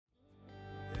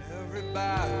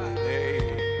Everybody,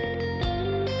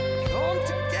 come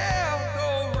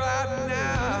together right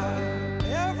now.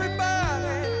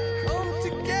 Everybody, come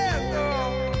together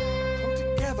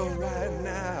right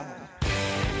now.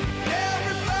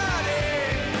 Everybody,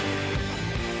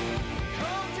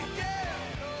 come together.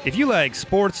 If you like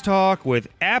sports talk with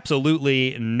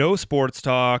absolutely no sports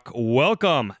talk,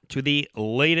 welcome to the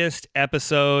latest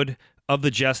episode of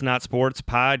the Just Not Sports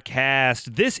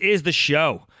podcast. This is the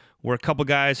show where a couple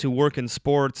guys who work in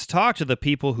sports talk to the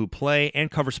people who play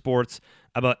and cover sports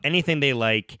about anything they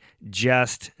like,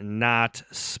 just not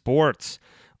sports.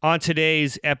 On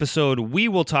today's episode, we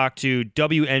will talk to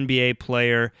WNBA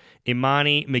player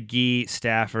Imani McGee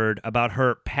Stafford about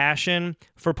her passion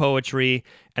for poetry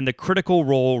and the critical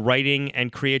role writing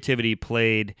and creativity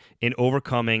played in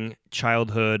overcoming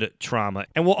childhood trauma.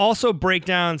 And we'll also break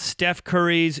down Steph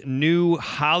Curry's new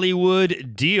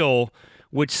Hollywood deal,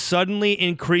 which suddenly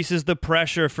increases the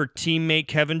pressure for teammate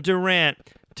Kevin Durant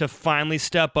to finally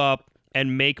step up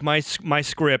and make my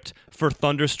script for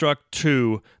Thunderstruck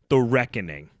 2, The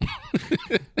Reckoning.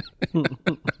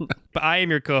 But I am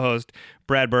your co-host,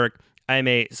 Brad Burke. I am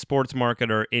a sports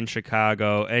marketer in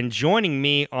Chicago, and joining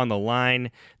me on the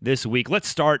line this week, let's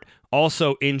start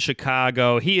also in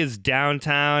Chicago. He is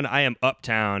downtown. I am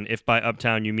uptown, if by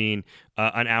uptown you mean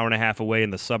an hour and a half away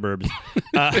in the suburbs.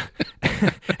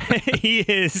 He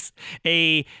is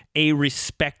a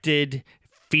respected,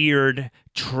 feared,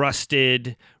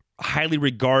 trusted, highly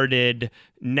regarded,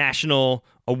 national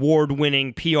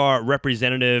award-winning PR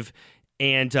representative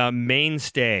and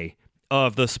mainstay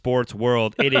of the sports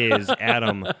world. It is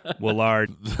Adam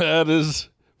Willard. That is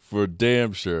for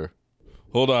damn sure.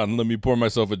 Hold on, let me pour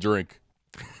myself a drink.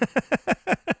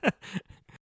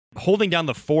 Holding down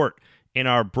the fort in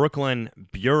our Brooklyn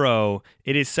bureau,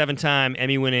 it is seven-time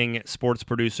Emmy-winning sports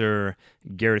producer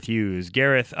Gareth Hughes.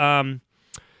 Gareth,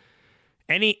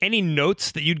 any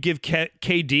notes that you'd give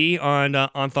KD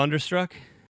on Thunderstruck?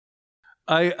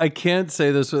 I can't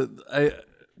say this.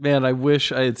 I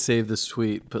wish I had saved this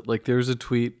tweet, but like there was a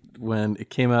tweet when it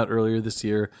came out earlier this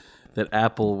year that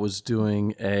Apple was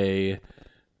doing a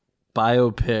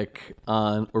biopic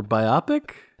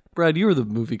biopic. Brad, you were the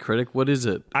movie critic. What is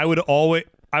it? I would always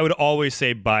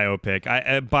say biopic.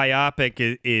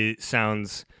 Biopic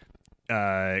sounds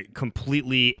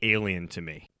completely alien to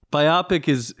me.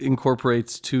 Biopic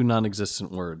incorporates two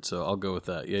non-existent words, so I'll go with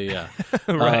that. Yeah.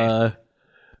 Right.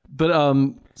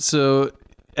 So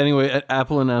anyway,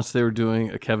 Apple announced they were doing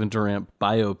a Kevin Durant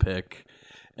biopic,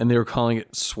 and they were calling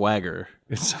it Swagger.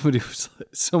 And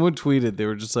someone tweeted, they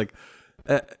were just like,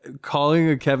 calling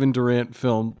a Kevin Durant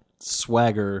film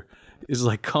Swagger is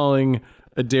like calling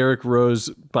a Derrick Rose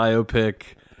biopic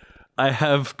I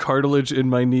have cartilage in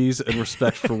my knees and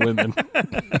respect for women.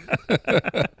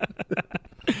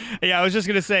 Yeah, I was just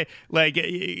gonna say, like,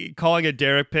 calling a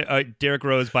Derrick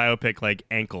Rose biopic like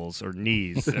ankles or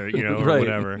knees or or right.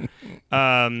 whatever.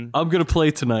 I'm gonna play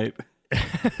tonight.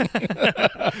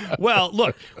 Well,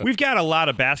 look, we've got a lot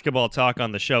of basketball talk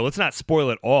on the show. Let's not spoil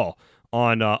it all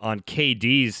on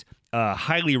KD's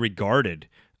highly regarded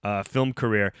film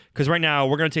career, because right now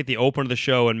we're gonna take the open of the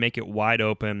show and make it wide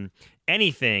open.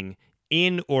 Anything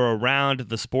in or around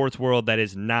the sports world that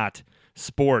is not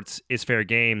sports is fair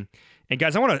game. And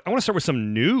guys, I want to start with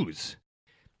some news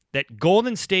that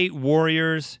Golden State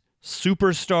Warriors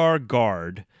superstar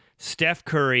guard Steph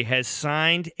Curry has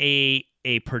signed a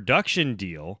production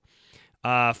deal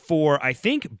for, I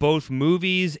think, both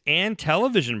movies and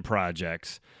television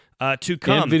projects to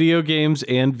come. And video games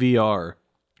and VR.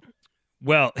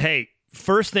 Well, hey,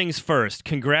 first things first,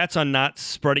 congrats on not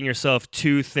spreading yourself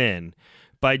too thin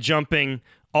by jumping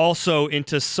also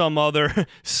into some other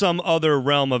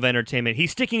realm of entertainment.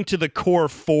 He's sticking to the core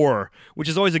four, which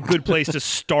is always a good place to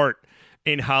start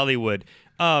in Hollywood.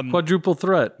 Quadruple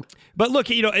threat. But look,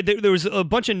 there was a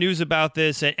bunch of news about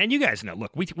this, and you guys know,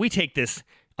 look, we take this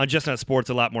on Just Not Sports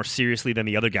a lot more seriously than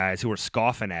the other guys who were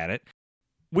scoffing at it.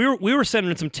 We were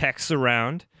sending some texts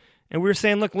around, and we were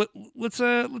saying, look, let's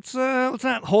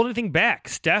not hold anything back.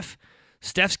 Steph's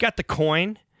got the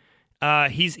coin.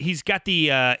 He's got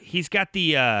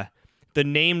the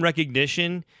name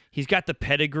recognition. He's got the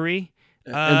pedigree.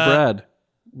 And Brad,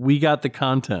 we got the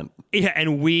content. Yeah,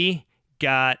 and we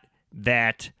got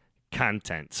that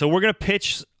content. So we're gonna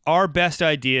pitch our best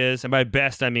ideas, and by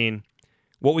best I mean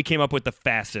what we came up with the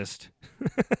fastest.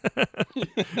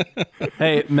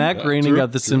 Hey, Matt Groening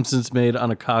got The Simpsons made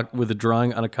on with a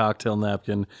drawing on a cocktail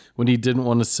napkin when he didn't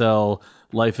want to sell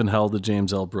Life in Hell to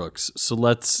James L. Brooks. So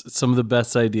some of the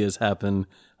best ideas happen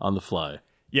on the fly.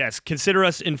 Yes, consider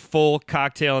us in full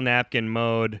cocktail napkin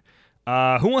mode.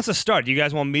 Who wants to start? Do you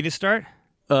guys want me to start?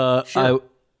 Sure.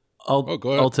 go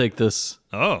ahead. I'll take this.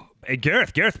 Oh, hey,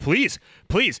 Gareth, please.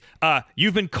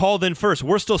 You've been called in first.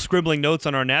 We're still scribbling notes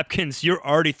on our napkins. You're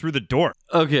already through the door.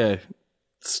 Okay,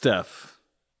 Steph,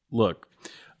 look,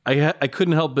 I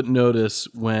couldn't help but notice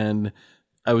when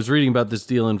I was reading about this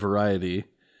deal in Variety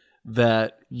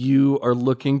that you are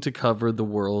looking to cover the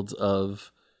worlds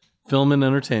of film and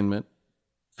entertainment,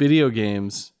 video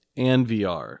games, and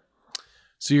VR.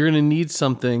 So you're going to need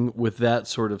something with that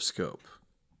sort of scope.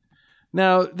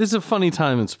 Now, this is a funny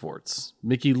time in sports.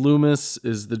 Mickey Loomis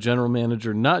is the general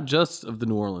manager not just of the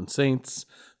New Orleans Saints,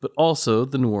 but also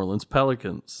the New Orleans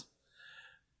Pelicans.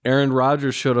 Aaron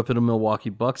Rodgers showed up at a Milwaukee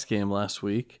Bucks game last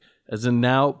week as a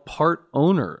now part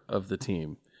owner of the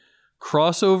team.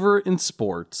 Crossover in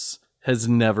sports has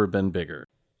never been bigger.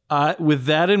 With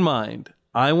that in mind,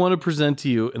 I want to present to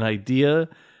you an idea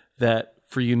that,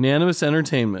 for unanimous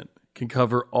entertainment, can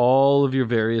cover all of your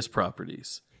various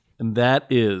properties. And that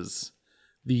is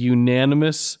the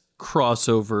unanimous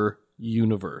crossover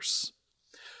universe.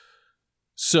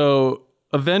 So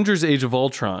Avengers Age of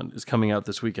Ultron is coming out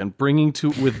this weekend,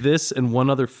 with this and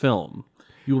one other film,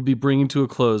 you will be bringing to a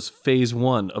close phase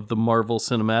 1 of the Marvel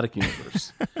Cinematic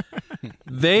Universe.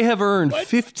 They have earned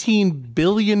 $15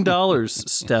 billion,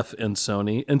 Steph and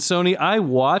Sony. And Sony, I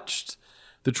watched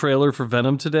the trailer for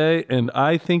Venom today, and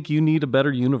I think you need a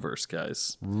better universe,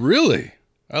 guys. Really?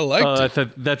 I liked I it.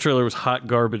 thought that trailer was hot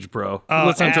garbage, bro.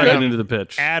 Let's not try to get into the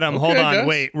pitch. Adam, Okay, hold on, guys.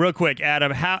 wait, real quick,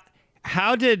 Adam.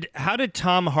 How did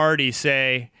Tom Hardy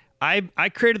say I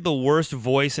created the worst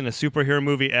voice in a superhero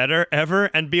movie ever,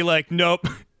 and be like, nope,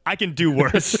 I can do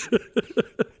worse.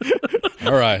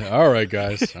 All right,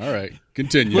 guys. All right,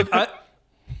 continue. Look,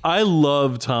 I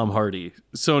love Tom Hardy,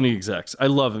 Sony execs. I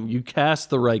love him. You cast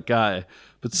the right guy,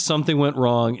 but something went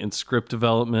wrong in script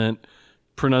development,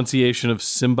 pronunciation of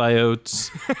symbiotes.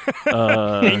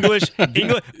 English,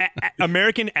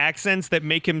 American accents that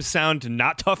make him sound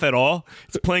not tough at all.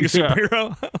 It's playing a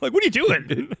superhero. Like, what are you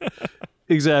doing?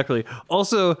 Exactly.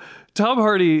 Also, Tom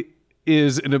Hardy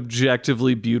is an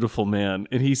objectively beautiful man,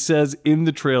 and he says in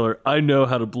the trailer, "I know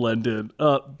how to blend in."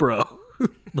 Bro.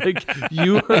 Like,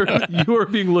 you are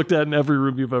being looked at in every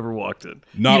room you've ever walked in.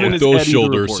 Not Even with as those Eddie the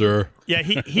shoulders, reporter. sir. Yeah,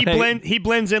 he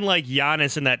blends in like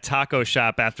Giannis in that taco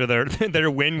shop after their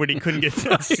win when he couldn't get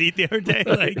a seat the other day.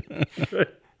 Like,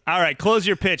 all right, close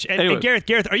your pitch. And, Anyway. and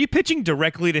Gareth, are you pitching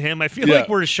directly to him? I feel Yeah. like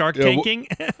we're Shark Yeah, Tanking.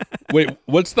 Wait,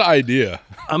 what's the idea?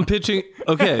 I'm pitching.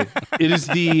 Okay, it is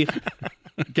the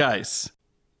guys.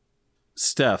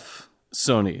 Steph,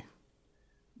 Sony,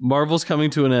 Marvel's coming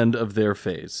to an end of their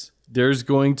phase. There's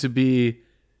going to be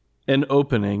an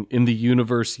opening in the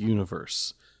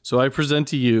universe. So I present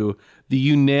to you the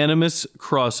unanimous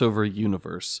crossover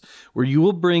universe, where you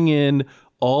will bring in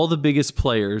all the biggest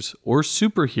players or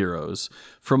superheroes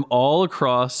from all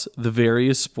across the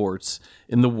various sports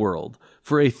in the world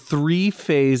for a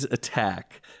 3-phase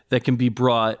attack that can be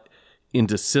brought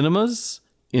into cinemas,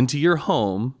 into your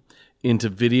home, into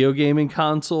video gaming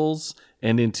consoles,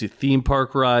 and into theme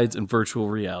park rides and virtual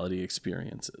reality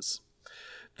experiences.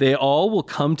 They all will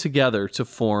come together to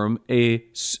form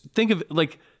think of it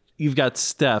like you've got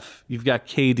Steph, you've got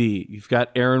KD, you've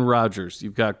got Aaron Rodgers,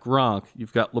 you've got Gronk,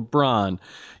 you've got LeBron,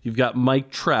 you've got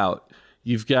Mike Trout,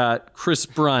 you've got Chris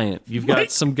Bryant, you've got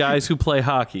some guys who play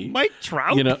hockey. Mike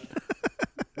Trout? You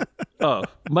know,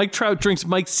 Mike Trout drinks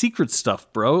Mike's Secret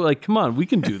stuff, bro. Like, come on, we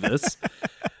can do this.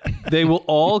 They will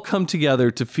all come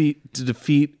together to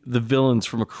defeat the villains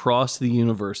from across the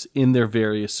universe in their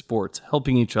various sports,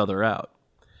 helping each other out.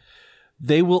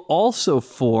 They will also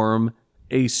form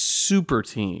a super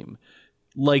team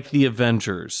like the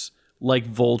Avengers,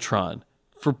 like Voltron.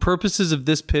 For purposes of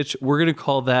this pitch, we're going to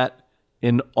call that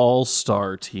an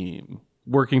all-star team.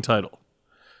 Working title.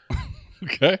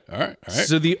 Okay, all right.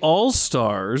 So the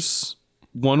All-Stars,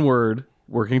 one word,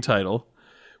 working title,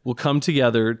 will come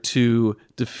together to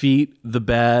defeat the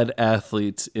bad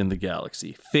athletes in the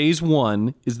galaxy. Phase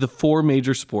 1 is the 4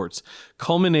 major sports,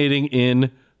 culminating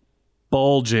in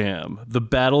Ball Jam, the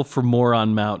battle for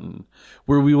Moron Mountain,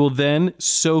 where we will then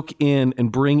soak in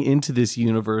and bring into this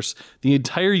universe the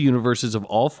entire universes of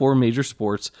all 4 major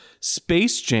sports,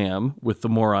 Space Jam with the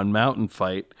Moron Mountain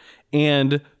fight,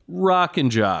 and Rock and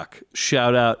Jock.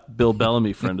 Shout out Bill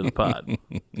Bellamy, friend of the pod.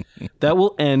 That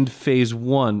will end phase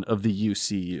 1 of the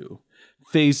UCU.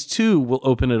 Phase 2 will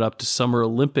open it up to Summer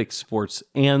Olympic sports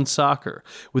and soccer,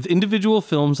 with individual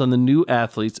films on the new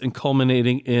athletes and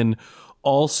culminating in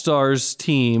All-Stars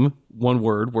Team, one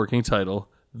word, working title,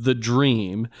 The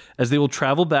Dream, as they will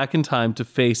travel back in time to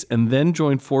face and then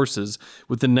join forces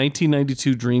with the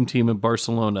 1992 Dream Team in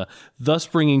Barcelona, thus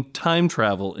bringing time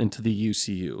travel into the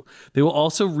UCU. They will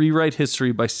also rewrite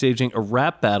history by staging a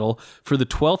rap battle for the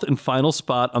 12th and final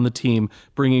spot on the team,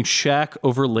 bringing Shaq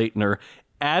over Leitner,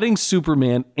 adding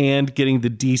Superman, and getting the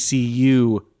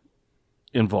DCU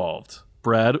involved.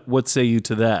 Brad, what say you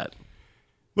to that?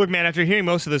 Look, man, after hearing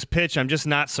most of this pitch, I'm just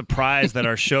not surprised that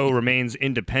our show remains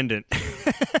independent.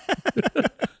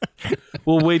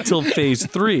 We'll wait till phase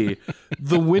 3,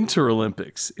 the Winter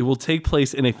Olympics. It will take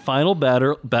place in a final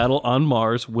battle on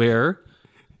Mars where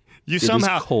it is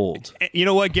cold. You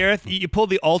know what, Gareth? You pulled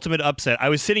the ultimate upset. I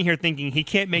was sitting here thinking he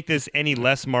can't make this any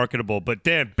less marketable, but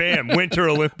damn, bam, Winter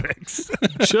Olympics.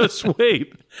 Just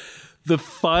wait. The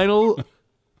final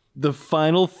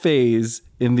phase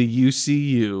in the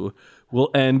UCU will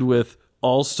end with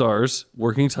All-Stars,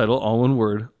 working title, all one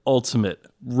word, Ultimate,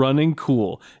 running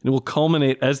cool. And it will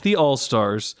culminate as the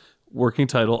All-Stars, working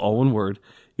title, all one word,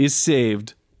 is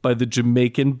saved by the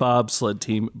Jamaican bobsled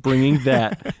team, bringing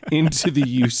that into the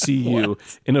UCU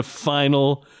in a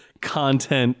final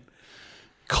content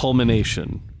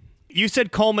culmination. You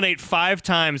said culminate 5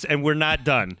 times and we're not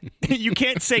done. You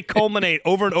can't say culminate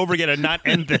over and over again and not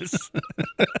end this.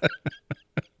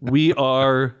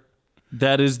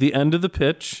 That is the end of the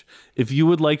pitch. If you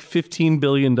would like $15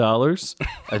 billion,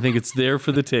 I think it's there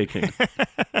for the taking.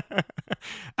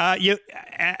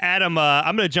 Adam,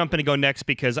 I'm going to jump in and go next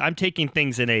because I'm taking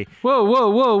things in a...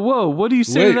 Whoa. What do you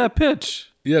say to that pitch?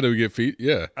 Yeah, do we get feet?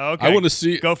 Yeah. Okay. I want to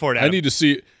see... Go for it, Adam. I need to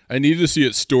see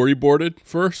it storyboarded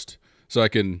first so I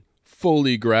can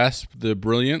fully grasp the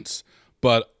brilliance,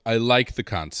 but I like the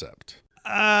concept.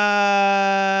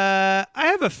 I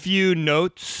have a few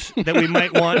notes that we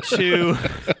might want to...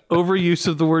 Overuse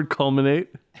of the word culminate.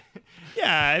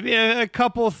 Yeah, I mean, a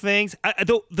couple of things.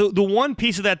 The one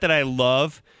piece of that I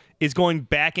love is going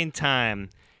back in time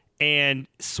and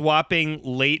swapping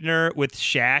Leitner with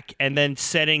Shaq and then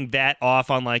setting that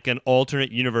off on like an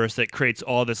alternate universe that creates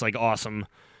all this like awesome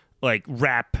like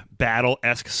rap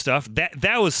battle-esque stuff.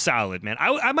 That was solid, man.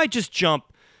 I might just jump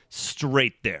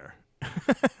straight there.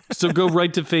 So go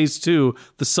right to phase 2,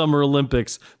 the Summer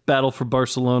Olympics, battle for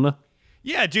Barcelona.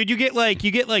 Yeah, dude, you get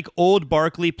like old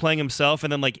Barkley playing himself,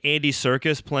 and then like Andy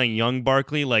Serkis playing young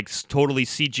Barkley, like totally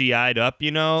CGI'd up,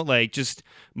 you know, like just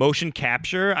motion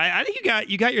capture. I think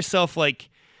you got yourself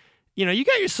like, you know, you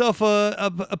got yourself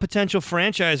a potential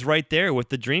franchise right there with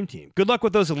the Dream Team. Good luck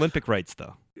with those Olympic rights,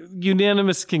 though.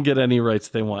 Unanimous can get any rights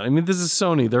they want. I mean, this is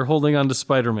Sony. They're holding on to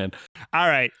Spider-Man. All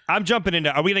right, I'm jumping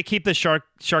into. Are we going to keep the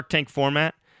Shark Tank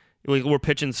format? We're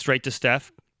pitching straight to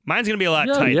Steph. Mine's going to be a lot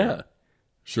tighter. Yeah,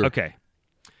 Sure. Okay.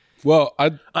 Well,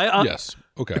 yes.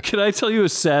 Okay. Can I tell you a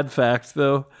sad fact,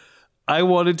 though? I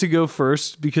wanted to go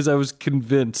first because I was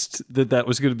convinced that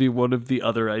was going to be one of the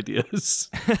other ideas.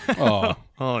 Oh,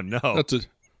 Oh no.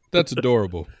 that's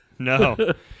adorable. No.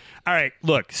 All right,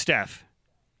 look, Steph.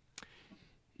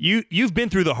 You've been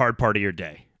through the hard part of your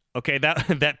day. Okay,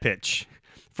 that pitch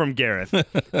from Gareth.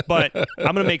 But I'm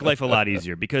going to make life a lot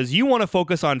easier because you want to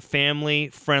focus on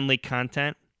family-friendly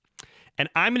content, and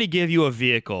I'm going to give you a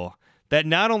vehicle that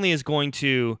not only is going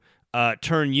to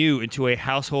turn you into a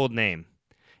household name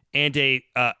and the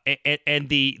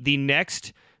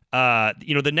next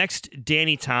the next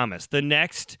Danny Thomas, the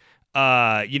next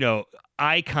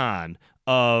icon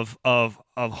of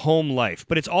home life,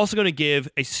 but it's also going to give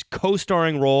a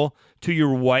co-starring role to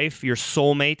your wife, your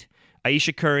soulmate,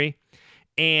 Aisha Curry,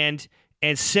 and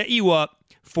set you up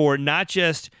for not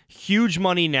just huge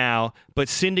money now, but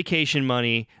syndication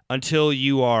money until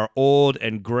you are old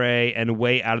and gray and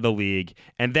way out of the league.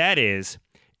 And that is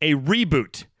a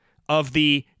reboot of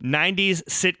the 90s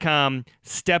sitcom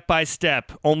Step by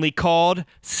Step, only called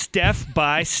Steph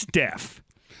by Steph.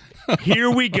 Here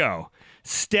we go.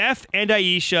 Steph and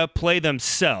Aisha play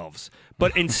themselves,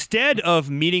 but instead of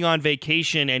meeting on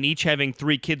vacation and each having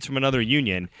 3 kids from another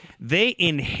union, they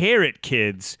inherit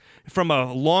kids from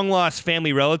a long-lost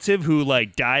family relative who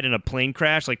like died in a plane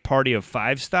crash, like Party of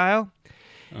 5 style.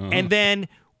 And then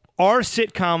our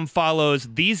sitcom follows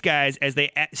these guys as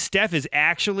Steph is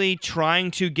actually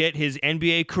trying to get his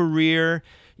NBA career,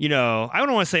 you know, I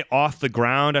don't want to say off the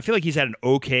ground. I feel like he's had an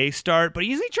okay start, but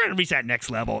he's trying to reach that next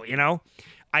level, you know?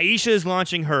 Aisha is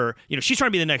launching her, you know, she's trying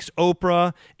to be the next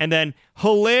Oprah, and then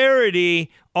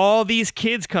hilarity, all these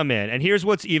kids come in, and here's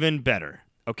what's even better,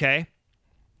 okay?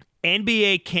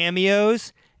 NBA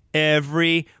cameos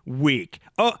every week.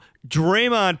 Oh,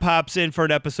 Draymond pops in for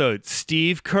an episode.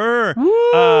 Steve Kerr.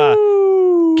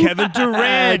 Kevin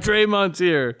Durant, Draymond's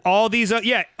here. all these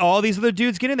other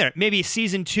dudes get in there. Maybe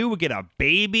season 2 we get a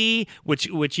baby, which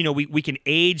we can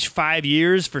age 5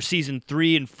 years for season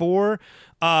 3 and 4.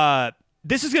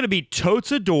 This is going to be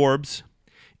totes adorbs.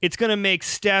 It's going to make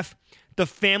Steph the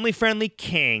family-friendly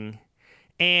king.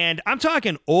 And I'm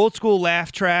talking old school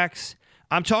laugh tracks.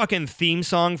 I'm talking theme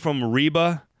song from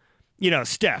Reba.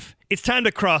 Steph, it's time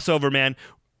to cross over, man.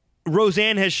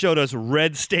 Roseanne has showed us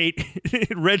red state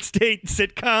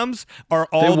sitcoms are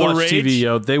all the rage. They watch TV,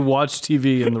 yo. They watch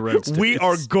TV in the red states. We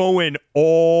are going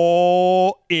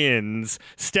all ins,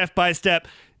 step by step.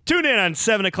 Tune in on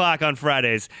 7 o'clock on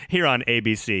Fridays here on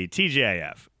ABC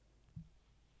TGIF.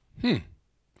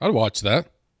 I'd watch that.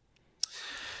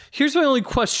 Here's my only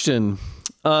question.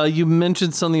 You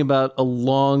mentioned something about a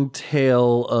long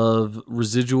tail of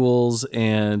residuals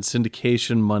and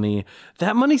syndication money.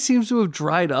 That money seems to have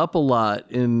dried up a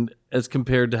lot as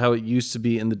compared to how it used to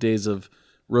be in the days of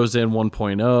Roseanne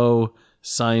 1.0,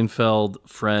 Seinfeld,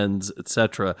 Friends,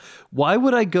 etc. Why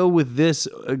would I go with this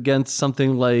against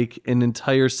something like an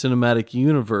entire cinematic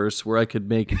universe where I could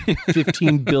make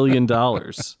 $15 billion?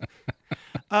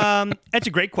 That's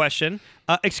a great question.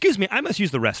 Excuse me, I must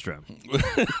use the restroom.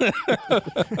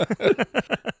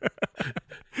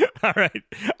 All right,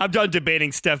 I'm done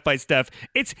debating Steph by Steph.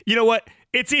 It's you know what?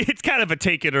 It's kind of a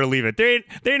take it or leave it. There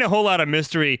ain't a whole lot of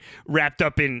mystery wrapped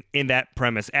up in that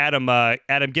premise. Adam,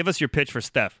 give us your pitch for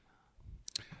Steph.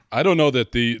 I don't know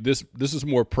that this is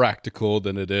more practical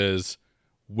than it is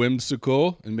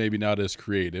whimsical and maybe not as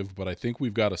creative, but I think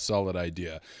we've got a solid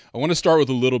idea. I want to start with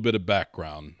a little bit of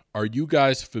background. Are you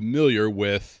guys familiar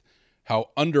with how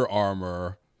Under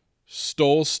Armour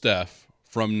stole Steph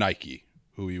from Nike,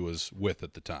 who he was with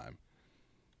at the time?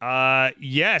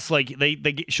 Yes, like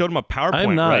they showed him a PowerPoint,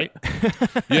 I'm not. right?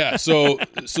 Yeah, so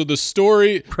the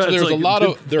story, so there's like, a lot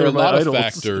of idols.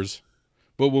 factors.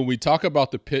 But when we talk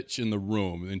about the pitch in the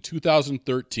room, in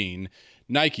 2013,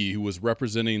 Nike, who was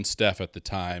representing Steph at the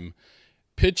time,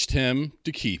 pitched him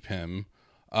to keep him.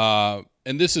 And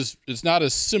it's not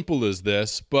as simple as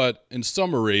this, but in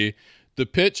summary, the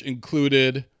pitch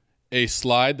included a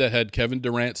slide that had Kevin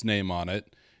Durant's name on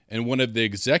it, and one of the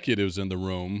executives in the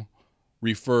room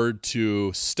referred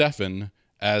to Stephen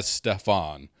as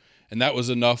Stefan. And that was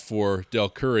enough for Del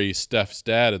Curry, Steph's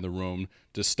dad in the room,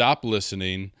 to stop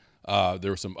listening.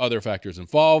 There were some other factors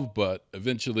involved, but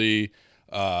eventually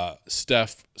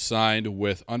Steph signed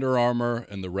with Under Armour,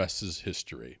 and the rest is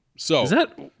history. So Is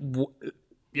that...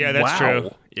 Yeah, that's Wow.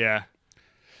 true. Yeah.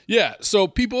 Yeah, so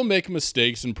people make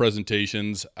mistakes in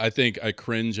presentations. I think I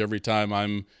cringe every time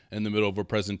I'm in the middle of a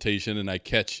presentation and I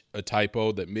catch a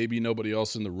typo that maybe nobody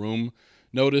else in the room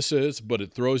notices, but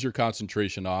it throws your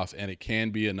concentration off, and it can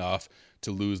be enough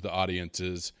to lose the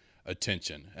audience's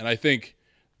attention. And I think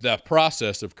that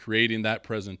process of creating that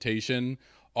presentation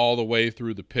all the way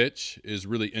through the pitch is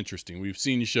really interesting. We've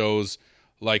seen shows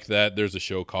like that. There's a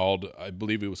show called, I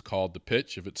believe it was called The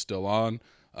Pitch, if it's still on.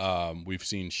 We've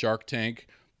seen Shark Tank.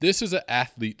 This is an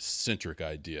athlete-centric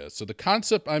idea. So the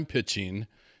concept I'm pitching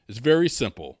is very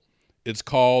simple. It's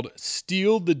called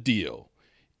Steal the Deal.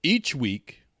 Each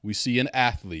week, we see an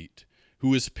athlete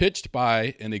who is pitched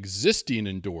by an existing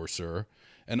endorser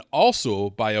and also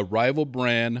by a rival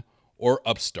brand or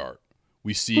upstart.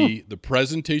 We see the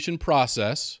presentation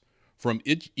process from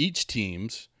each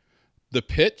team's, the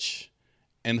pitch,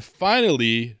 and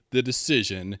finally the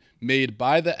decision made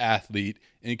by the athlete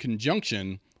in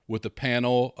conjunction with a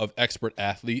panel of expert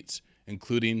athletes,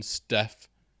 including Steph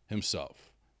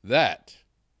himself. That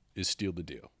is Steal the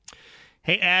Deal.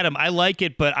 Hey, Adam, I like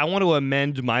it, but I want to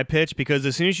amend my pitch because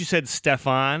as soon as you said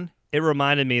Stefan, it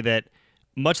reminded me that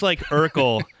much like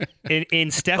Urkel,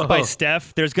 in Steph by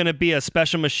Steph, there's going to be a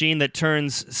special machine that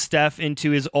turns Steph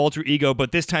into his alter ego,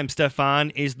 but this time Stefan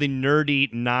is the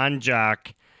nerdy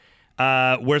non-jock.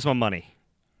 Where's my money?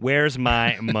 Where's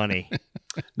my money?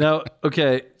 Now,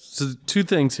 okay, so two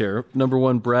things here. Number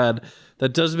one, Brad,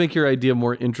 that does make your idea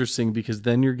more interesting because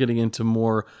then you're getting into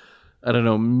more, I don't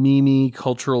know, meme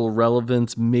cultural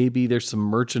relevance. Maybe there's some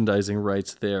merchandising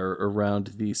rights there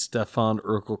around the Stefan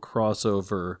Urkel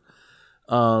crossover.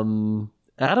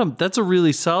 Adam, that's a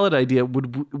really solid idea.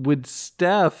 Would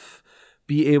Steph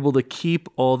be able to keep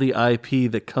all the IP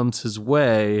that comes his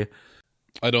way?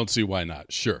 I don't see why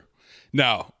not. Sure.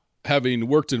 Now, having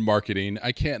worked in marketing,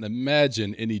 I can't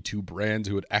imagine any two brands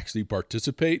who would actually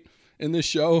participate in this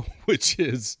show, which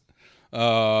is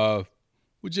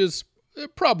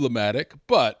problematic.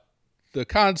 But the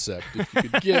concept, if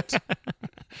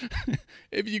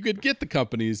you could get the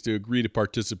companies to agree to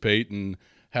participate and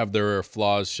have their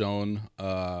flaws shown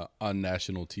on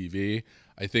national TV,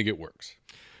 I think it works.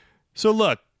 So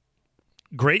look,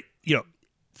 great,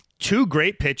 two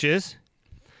great pitches.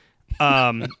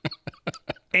 And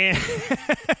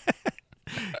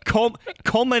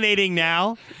culminating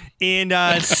now in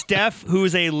Steph,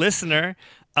 who's a listener.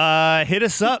 Hit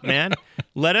us up, man.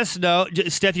 Let us know.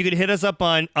 Steph, you can hit us up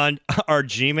on our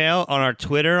Gmail, on our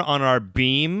Twitter, on our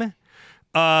Beam.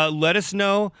 Let us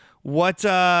know what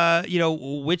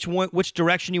which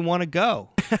direction you want to go.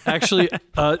 Actually,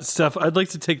 Steph, I'd like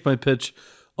to take my pitch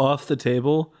off the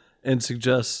table and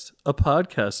suggest a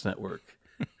podcast network.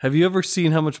 Have you ever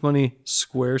seen how much money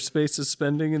Squarespace is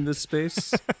spending in this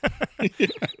space?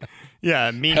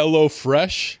 Yeah, me.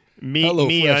 HelloFresh.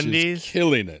 HelloFresh is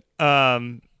killing it. All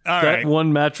right.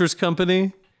 One mattress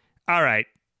company. All right.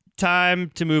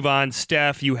 Time to move on.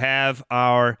 Steph, you have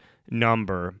our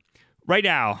number. Right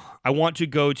now, I want to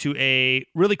go to a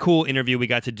really cool interview we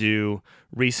got to do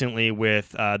recently with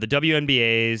the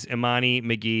WNBA's Imani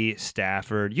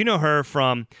McGee-Stafford. You know her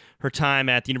from her time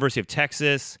at the University of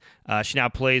Texas. She now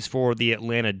plays for the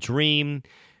Atlanta Dream.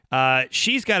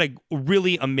 She's got a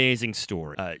really amazing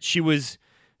story. She was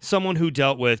someone who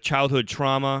dealt with childhood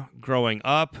trauma growing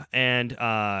up and,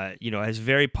 has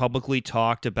very publicly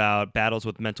talked about battles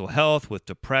with mental health, with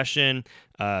depression,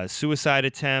 suicide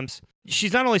attempts.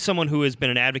 She's not only someone who has been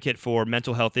an advocate for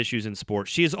mental health issues in sports,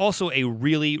 she is also a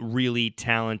really, really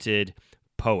talented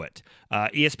poet.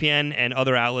 ESPN and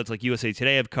other outlets like USA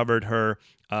Today have covered her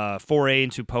foray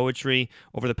into poetry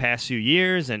over the past few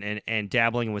years and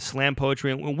dabbling with slam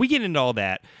poetry. And we get into all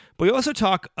that, but we also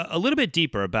talk a little bit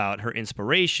deeper about her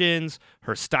inspirations,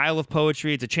 her style of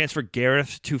poetry. It's a chance for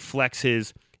Gareth to flex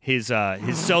his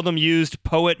seldom used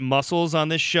poet muscles on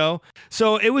this show.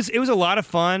 So it was a lot of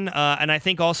fun, and I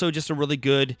think also just a really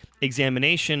good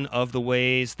examination of the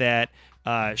ways that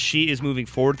she is moving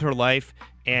forward with her life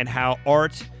and how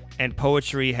art and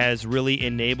poetry has really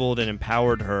enabled and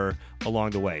empowered her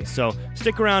along the way. So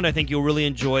stick around. I think you'll really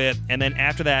enjoy it. And then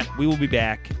after that, we will be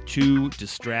back to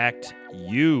distract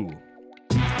you.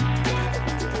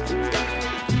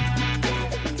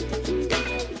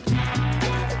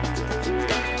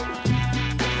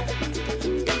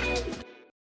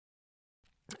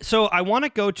 So I want to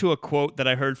go to a quote that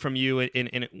I heard from you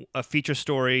in a feature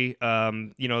story,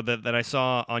 that I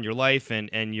saw on your life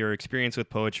and your experience with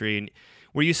poetry, and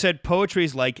where you said, "Poetry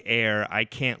is like air. I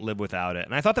can't live without it."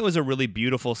 And I thought that was a really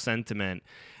beautiful sentiment.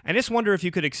 I just wonder if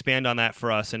you could expand on that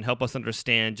for us and help us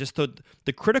understand just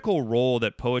the critical role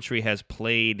that poetry has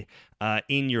played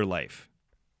in your life.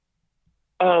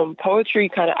 Poetry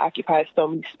kind of occupies so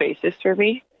many spaces for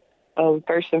me.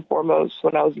 First and foremost,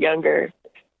 when I was younger,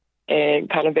 and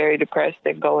kind of very depressed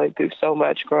and going through so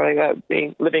much growing up,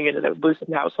 living in an abusive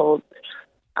household,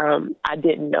 I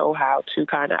didn't know how to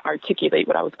kind of articulate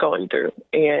what I was going through.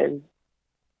 And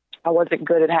I wasn't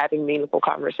good at having meaningful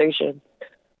conversations.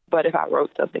 But if I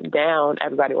wrote something down,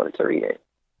 everybody wanted to read it.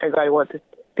 Everybody wanted to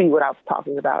see what I was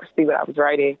talking about, see what I was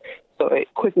writing. So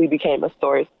it quickly became a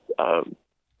source of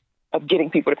getting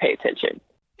people to pay attention.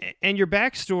 And your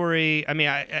backstory, I mean,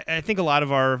 I think a lot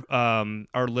of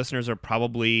our listeners are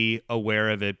probably aware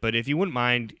of it, but if you wouldn't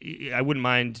mind, I wouldn't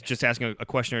mind just asking a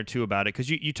question or two about it, because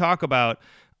you talk about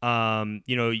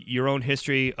your own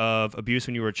history of abuse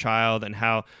when you were a child and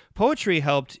how poetry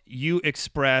helped you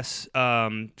express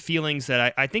feelings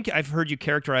that I think I've heard you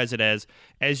characterize it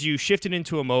as you shifted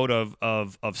into a mode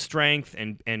of strength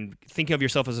and thinking of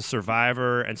yourself as a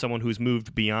survivor and someone who's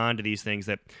moved beyond these things,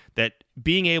 that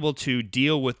being able to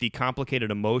deal with the complicated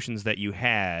emotions that you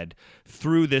had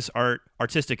through this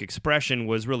artistic expression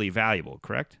was really valuable,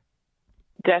 correct?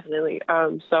 Definitely.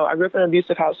 So I grew up in an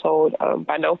abusive household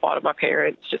by no fault of my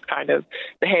parents, just kind of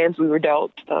the hands we were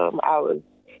dealt. I was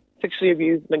sexually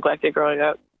abused, neglected growing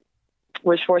up,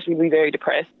 which forced me to be very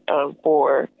depressed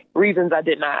for reasons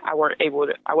I wasn't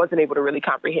able to really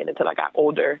comprehend until I got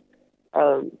older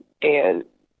and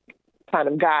kind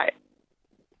of got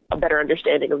a better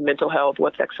understanding of mental health,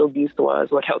 what sexual abuse was,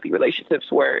 what healthy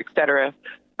relationships were, et cetera.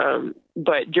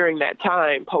 But during that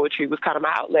time, poetry was kind of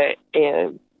my outlet,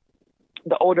 and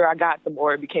the older I got, the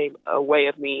more it became a way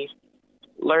of me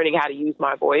learning how to use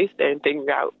my voice and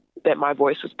figuring out that my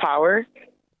voice was power,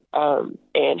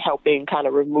 and helping kind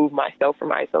of remove myself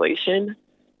from isolation.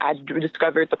 I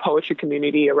discovered the poetry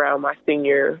community around my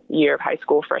senior year of high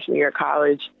school, freshman year of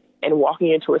college, and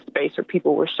walking into a space where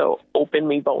people were so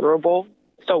openly vulnerable,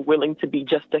 so willing to be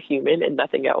just a human and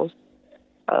nothing else,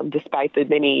 despite the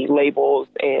many labels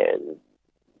and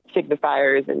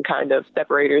signifiers and kind of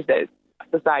separators that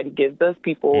society gives us,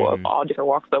 people of all different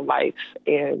walks of life,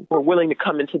 and were willing to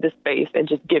come into this space and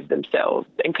just give themselves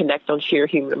and connect on sheer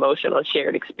human emotion, on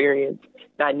shared experience.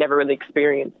 And I never really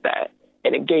experienced that.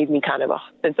 And it gave me kind of a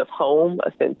sense of home,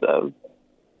 a sense of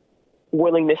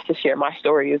willingness to share my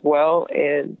story as well.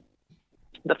 And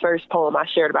the first poem I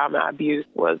shared about my abuse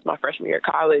was my freshman year of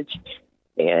college.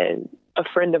 And a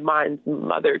friend of mine's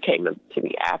mother came up to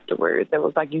me afterwards and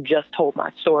was like, "You just told my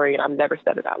story, and I've never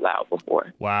said it out loud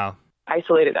before." Wow.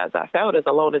 Isolated as I felt, as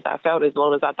alone as I felt, as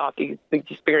alone as I thought these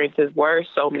experiences were,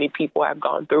 so many people have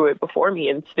gone through it before me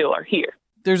and still are here.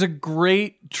 There's a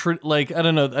great, I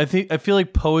don't know. I feel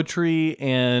like poetry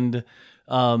and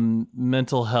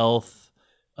mental health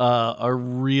are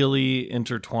really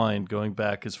intertwined, going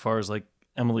back as far as like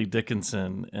Emily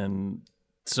Dickinson and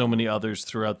so many others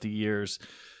throughout the years.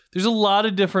 There's a lot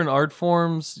of different art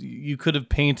forms. You could have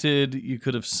painted, you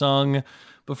could have sung,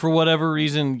 but for whatever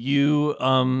reason, you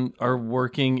are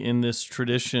working in this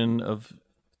tradition of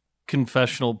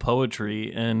confessional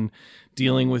poetry and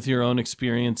dealing with your own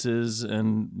experiences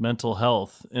and mental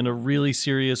health in a really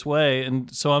serious way.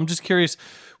 And so I'm just curious,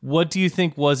 what do you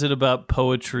think was it about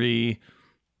poetry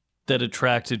that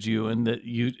attracted you, and that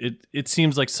it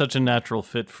seems like such a natural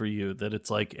fit for you that it's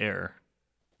like air?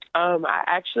 I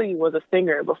actually was a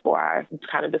singer before I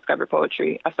kind of discovered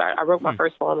poetry. I wrote my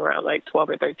first poem around like 12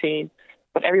 or 13,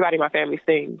 but everybody in my family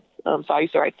sings. So I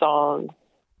used to write songs.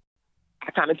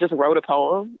 I kind of just wrote a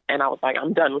poem and I was like,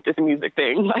 I'm done with this music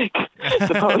thing. Like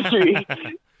the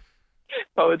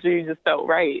poetry just felt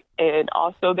right. And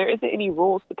also there isn't any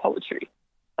rules to poetry.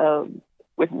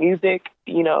 With music,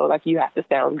 like you have to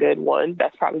sound good. One,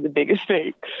 that's probably the biggest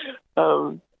thing.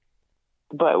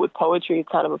 But with poetry, it's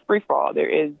kind of a free for all.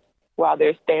 While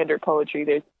there's standard poetry,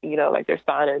 there's, like there's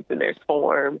sonnets and there's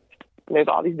form. And there's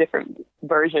all these different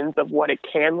versions of what it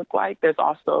can look like. There's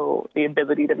also the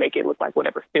ability to make it look like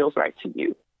whatever feels right to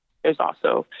you. There's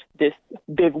also this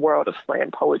big world of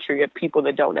slam poetry of people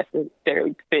that don't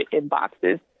necessarily fit in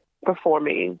boxes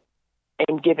performing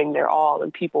and giving their all,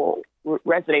 and people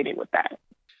resonating with that.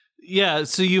 Yeah,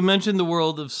 so you mentioned the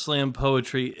world of slam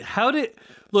poetry.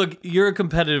 Look, you're a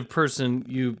competitive person.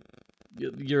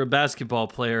 You're a basketball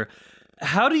player.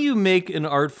 How do you make an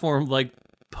art form like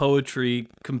poetry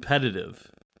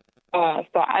competitive? So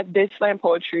I did slam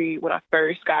poetry when I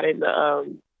first got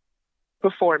into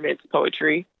performance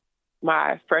poetry.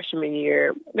 My freshman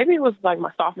year, maybe it was like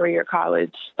my sophomore year of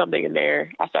college, something in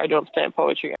there. I started doing slam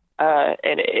poetry, and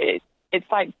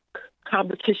it's like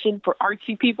competition for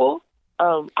artsy people.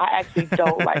 I actually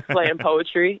don't like slam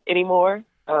poetry anymore.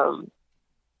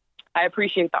 I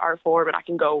appreciate the art form and I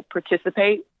can go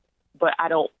participate, but I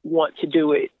don't want to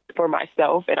do it for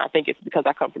myself. And I think it's because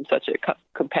I come from such a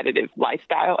competitive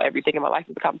lifestyle. Everything in my life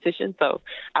is a competition. So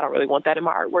I don't really want that in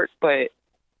my artwork, but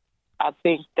I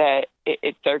think that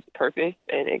it serves a purpose,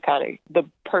 and the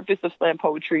purpose of slam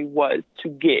poetry was to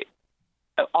get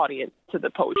an audience to the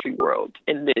poetry world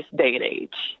in this day and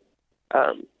age.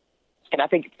 And I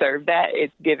think it served that.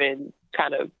 It's given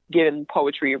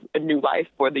poetry a new life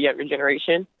for the younger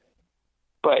generation.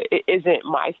 But it isn't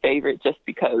my favorite just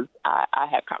because I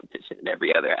have competition in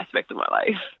every other aspect of my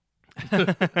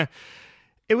life.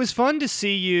 It was fun to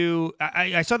see you.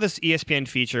 I saw this ESPN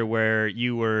feature where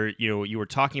you were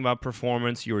talking about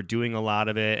performance. You were doing a lot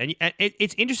of it, and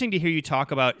it's interesting to hear you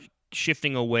talk about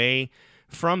shifting away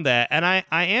from that. And I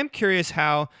am curious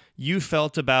how you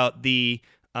felt about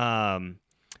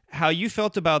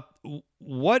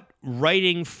what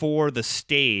writing for the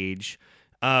stage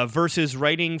versus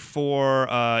writing for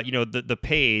the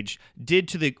page did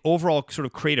to the overall sort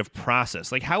of creative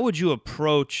process. Like, how would you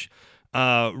approach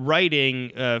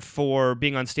writing for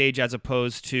being on stage as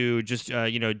opposed to just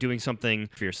doing something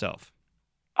for yourself?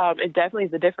 It definitely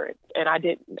is a difference, and I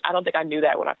don't think I knew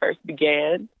that when I first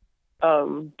began,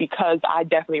 because I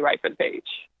definitely write for the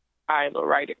page. I am a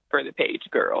writer for the page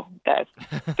girl. That's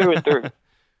through and through.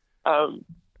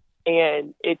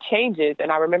 And it changes.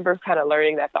 And I remember kind of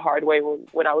learning that the hard way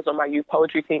when I was on my youth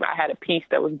poetry team. I had a piece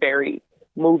that was very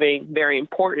moving, very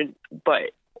important,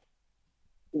 but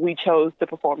we chose to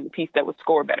perform the piece that would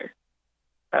score better.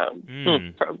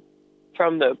 From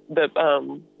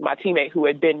my teammate who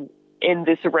had been in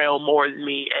this realm more than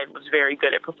me and was very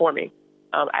good at performing,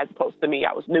 as opposed to me.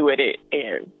 I was new at it.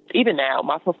 And even now,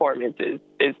 my performance is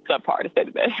subpar, to say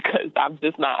the best, because I'm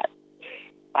just not.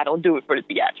 I don't do it for the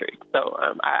theatrics. So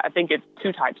I think it's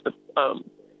two types of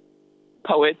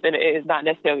poets, and it is not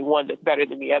necessarily one that's better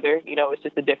than the other. It's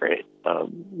just a different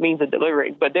means of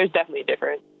delivering. But there's definitely a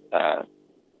difference. And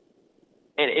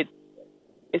it's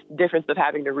the difference of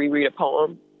having to reread a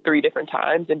poem 3 different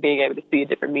times and being able to see a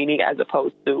different meaning, as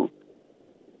opposed to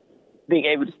being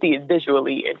able to see it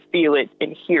visually and feel it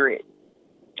and hear it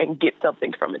and get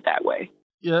something from it that way.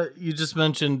 Yeah, you just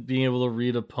mentioned being able to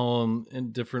read a poem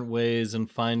in different ways and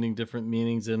finding different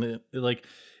meanings in it. Like,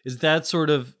 is that sort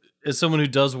of as someone who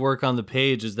does work on the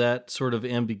page, is that sort of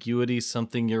ambiguity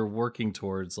something you're working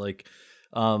towards? Like,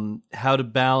 how to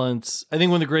balance? I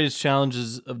think one of the greatest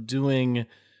challenges of doing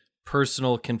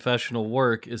personal confessional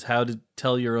work is how to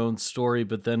tell your own story,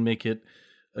 but then make it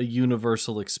a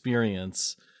universal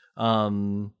experience. How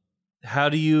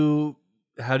do you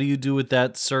do with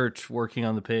that search working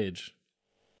on the page?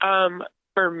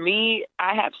 For me,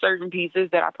 I have certain pieces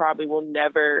that I probably will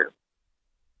never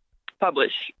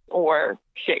publish or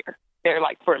share. They're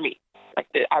like for me. Like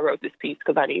I wrote this piece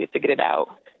because I needed to get it out,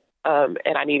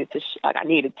 and I needed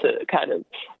to kind of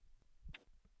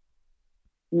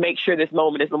make sure this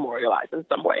moment is memorialized in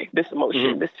some way. This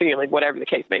emotion, this feeling, whatever the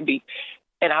case may be.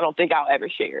 And I don't think I'll ever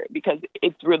share it because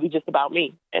it's really just about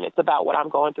me and it's about what I'm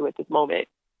going through at this moment.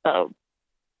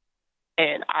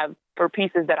 And for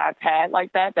pieces that I've had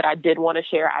like that I did want to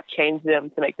share, I've changed them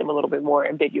to make them a little bit more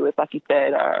ambiguous, like you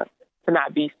said, to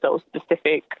not be so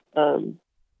specific.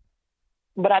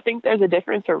 But I think there's a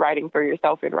difference for writing for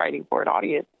yourself and writing for an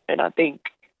audience. And I think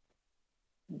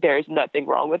there's nothing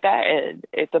wrong with that. And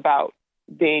it's about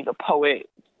being a poet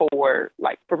for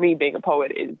me, being a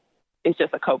poet is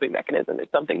just a coping mechanism.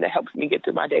 It's something that helps me get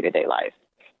through my day-to-day life.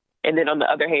 And then on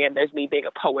the other hand, there's me being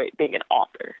a poet, being an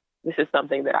author. This is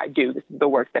something that I do. This is the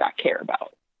work that I care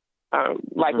about.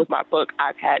 Like with my book,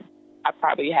 I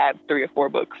probably have 3 or 4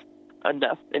 books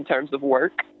enough in terms of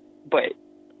work, but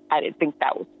I didn't think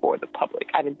that was for the public.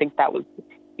 I didn't think that was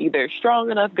either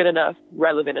strong enough, good enough,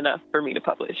 relevant enough for me to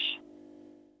publish.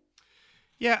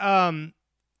 Yeah.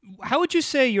 How would you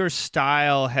say your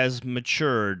style has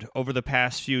matured over the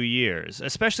past few years?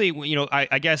 Especially,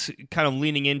 I guess kind of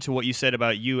leaning into what you said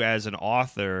about you as an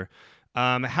author.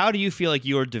 How do you feel like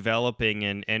you're developing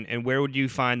and where would you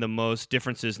find the most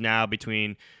differences now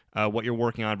between what you're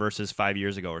working on versus 5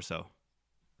 years ago or so?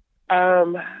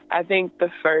 I think the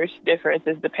first difference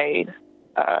is the pain.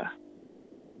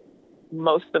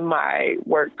 Most of my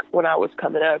work when I was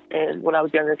coming up and when I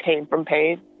was younger came from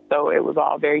pain. So it was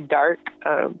all very dark.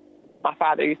 My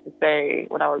father used to say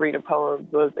when I would read a poem,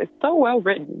 it's so well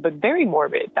written, but very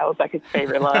morbid. That was like his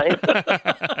favorite line.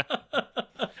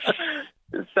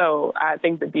 So I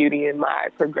think the beauty in my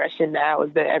progression now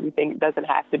is that everything doesn't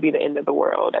have to be the end of the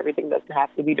world. Everything doesn't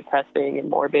have to be depressing and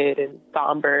morbid and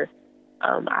somber.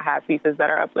 I have pieces that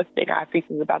are uplifting. I have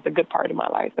pieces about the good part of my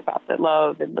life, about the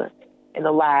love and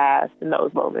the laughs and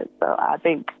those moments. So I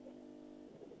think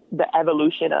the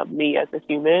evolution of me as a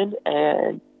human,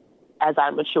 and as I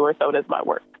mature, so does my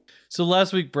work. So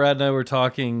last week, Brad and I were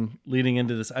talking leading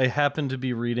into this. I happened to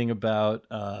be reading about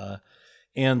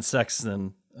Anne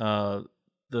Sexton,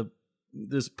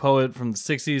 this poet from the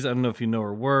 60s. I don't know if you know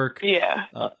her work. Yeah.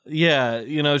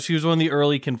 She was one of the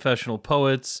early confessional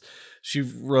poets. She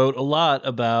wrote a lot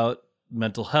about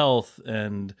mental health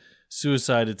and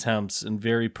suicide attempts and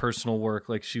very personal work.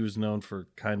 Like she was known for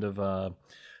kind of,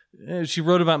 she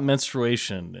wrote about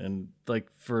menstruation and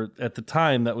at the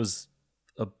time that was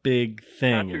a big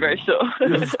thing. Controversial.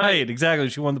 Right, exactly.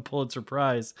 She won the Pulitzer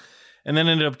Prize and then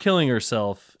ended up killing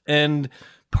herself. And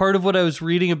part of what I was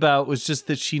reading about was just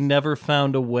that she never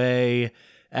found a way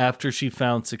after she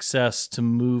found success to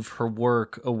move her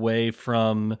work away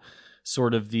from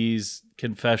sort of these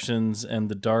confessions and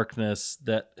the darkness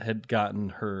that had gotten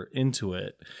her into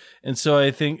it. And so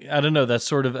I think, I don't know, that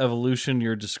sort of evolution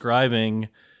you're describing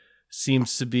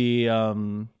seems to be a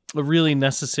really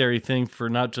necessary thing for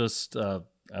not just, I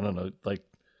don't know, like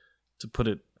to put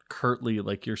it curtly,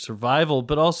 like your survival,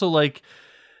 but also like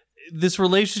this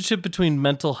relationship between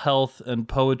mental health and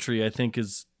poetry, I think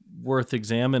is worth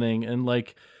examining. And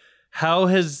like, how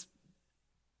has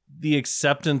the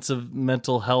acceptance of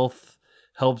mental health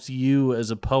helped you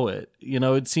as a poet?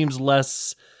 It seems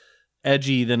less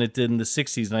edgy than it did in the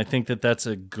 60s. And I think that that's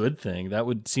a good thing. That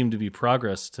would seem to be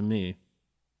progress to me.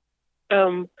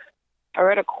 I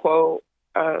read a quote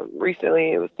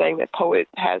recently. It was saying that the poet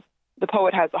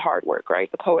has the hard work, right?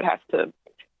 The poet has to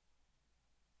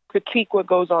critique what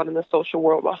goes on in the social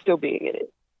world while still being in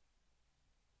it.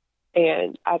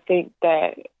 And I think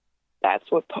that that's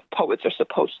what poets are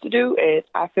supposed to do. And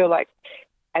I feel like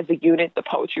as a unit, the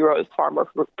poetry world is far more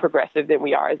progressive than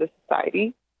we are as a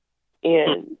society.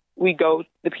 And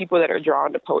the people that are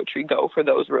drawn to poetry go for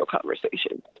those real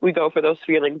conversations. We go for those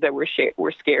feelings that we're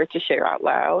scared to share out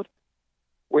loud.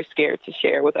 We're scared to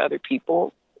share with other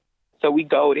people. So we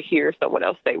go to hear someone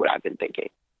else say what I've been thinking.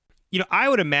 I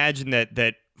would imagine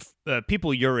that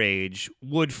people your age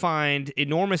would find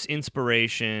enormous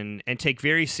inspiration and take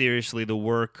very seriously the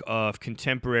work of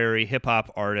contemporary hip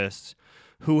hop artists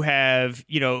who have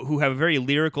a very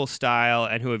lyrical style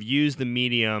and who have used the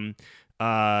medium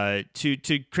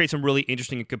to create some really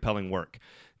interesting and compelling work.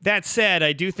 That said,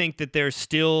 I do think that there's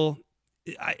still,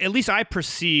 at least I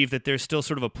perceive that there's still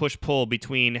sort of a push-pull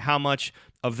between how much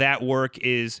of that work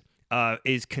is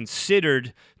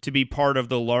considered to be part of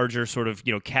the larger sort of,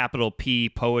 capital P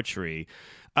poetry.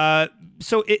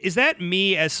 So is that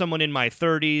me as someone in my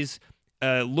 30s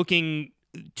looking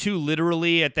too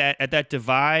literally at that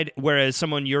divide, whereas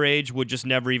someone your age would just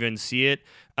never even see it?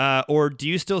 Or do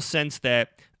you still sense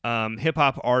that hip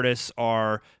hop artists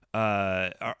are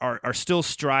still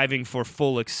striving for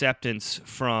full acceptance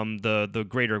from the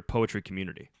greater poetry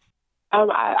community?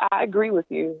 I agree with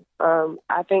you.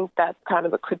 I think that's kind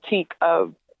of a critique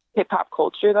of hip hop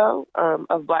culture, though,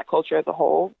 of Black culture as a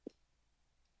whole.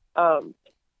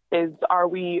 Is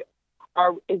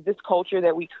this culture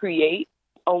that we create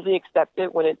only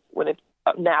accepted when it's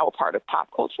now a part of pop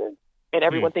culture and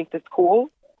everyone thinks it's cool,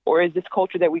 or is this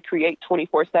culture that we create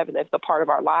 24/7 that's a part of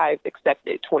our lives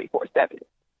accepted 24/7?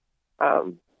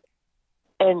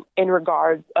 And in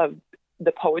regards of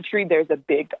the poetry, there's a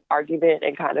big argument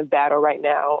and kind of battle right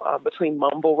now between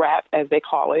mumble rap, as they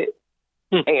call it,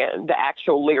 and the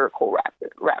actual lyrical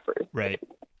rappers. Right.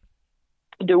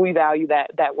 Do we value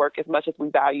that work as much as we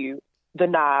value the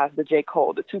Nas, the J.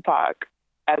 Cole, the Tupac,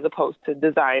 as opposed to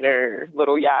Designer,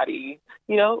 Lil Yachty,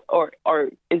 or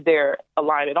is there a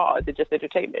line at all? Is it just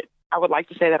entertainment? I would like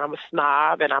to say that I'm a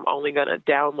snob and I'm only going to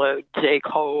download J.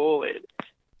 Cole and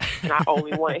I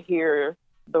only want to hear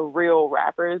the real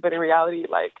rappers, but in reality,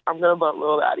 I'm gonna bump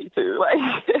Lil Yachty too.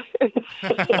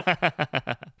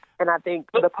 And I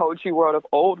think the poetry world of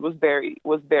old was very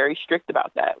strict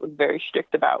about that. Was very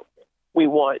strict about, we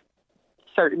want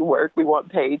certain work, we want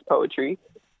page poetry.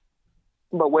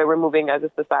 But where we're moving as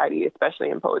a society, especially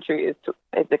in poetry, is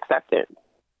acceptance.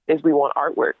 Is we want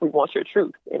artwork, we want your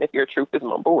truth, and if your truth is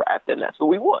mumble rap, then that's what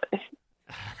we want.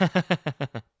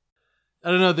 I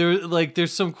don't know.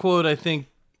 There's some quote. I think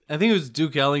it was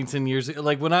Duke Ellington years ago.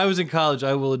 When I was in college,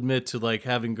 I will admit to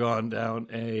having gone down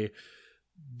a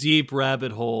deep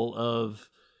rabbit hole of,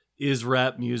 is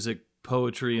rap music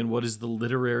poetry and what is the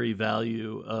literary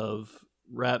value of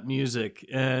rap music?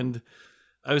 And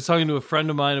I was talking to a friend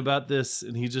of mine about this,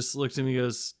 and he just looked at me and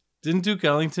goes, "Didn't Duke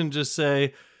Ellington just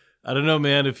say, I don't know,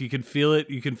 man, if you can feel it,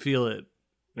 you can feel it."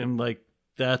 And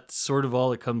that's sort of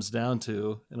all it comes down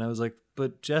to. And I was like,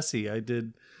 but Jesse, I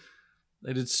did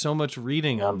so much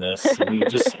reading on this, and you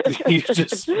just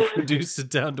reduced it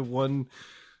down to one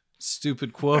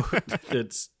stupid quote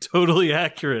that's totally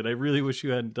accurate. I really wish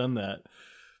you hadn't done that.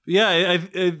 But yeah,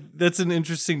 I that's an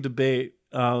interesting debate.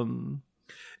 Can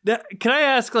I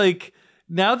ask,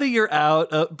 now that you're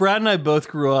out, Brad and I both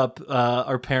grew up,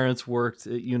 our parents worked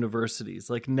at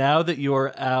universities. Now that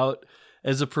you're out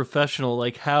as a professional,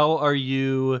 how are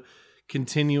you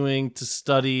continuing to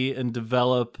study and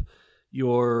develop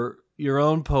your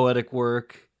own poetic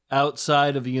work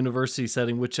outside of a university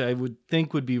setting, which I would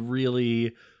think would be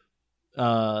really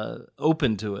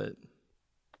open to it?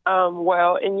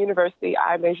 Well, in university,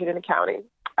 I majored in accounting.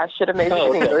 I should have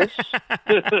majored in English.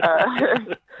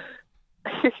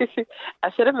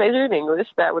 I should have majored in English.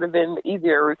 That would have been the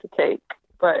easier route to take.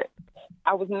 But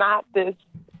I was not this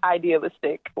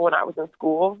idealistic when I was in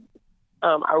school.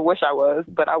 I wish I was,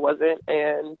 but I wasn't.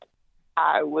 And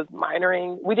I was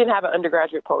minoring. We didn't have an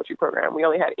undergraduate poetry program. We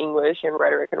only had English and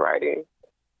rhetoric and writing.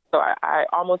 So I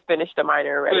almost finished a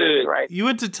minor in rhetoric and writing. You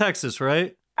went to Texas,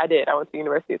 right? I did. I went to the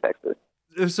University of Texas.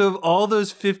 So of all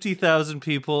those 50,000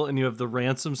 people, and you have the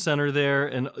Ransom Center there,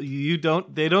 and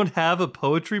they don't have a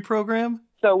poetry program?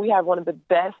 So we have one of the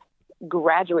best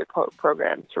graduate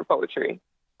programs for poetry,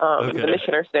 the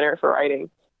Michener Center for Writing.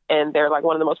 And they're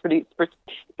one of the most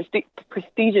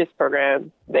prestigious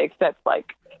programs. They accept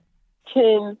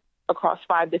 10 across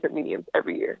 5 different mediums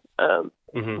every year.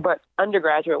 But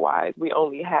undergraduate-wise, we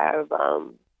only have a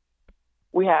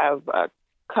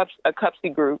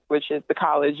CUPSI group, which is the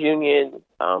College Union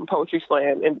Poetry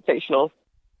Slam Invitational,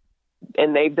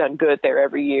 and they've done good there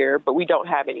every year. But we don't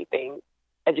have anything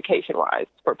education-wise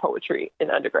for poetry in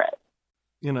undergrad.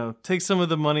 Take some of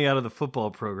the money out of the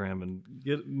football program and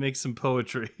make some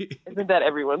poetry. Isn't that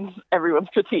everyone's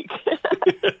critique?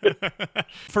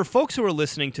 For folks who are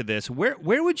listening to this, where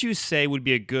would you say would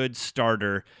be a good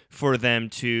starter for them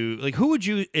to, who would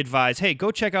you advise, hey, go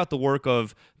check out the work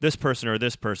of this person or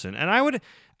this person? And I would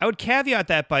caveat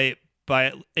that by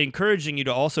encouraging you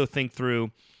to also think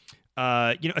through,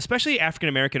 especially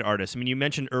African-American artists. I mean, you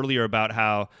mentioned earlier about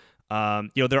how,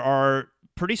 there are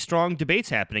pretty strong debates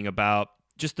happening about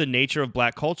just the nature of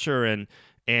Black culture and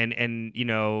and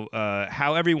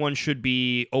how everyone should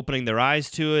be opening their eyes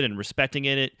to it and respecting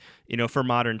it, for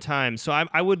modern times. So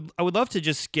I would love to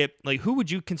just skip, like, who would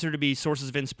you consider to be sources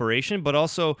of inspiration, but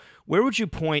also where would you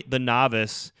point the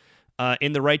novice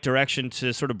in the right direction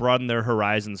to sort of broaden their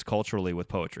horizons culturally with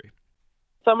poetry?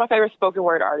 So my favorite spoken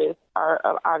word artists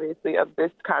are obviously of this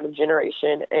kind of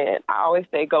generation, and I always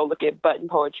say go look at Button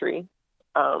Poetry,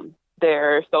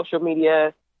 their social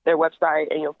media, their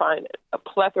website, and you'll find a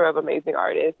plethora of amazing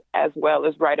artists, as well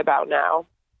as Right About Now,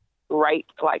 Write,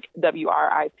 like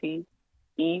WRITE,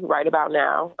 Right About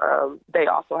Now. They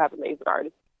also have amazing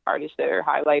artists that are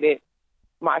highlighted.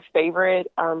 My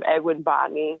favorite, Edwin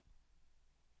Botany,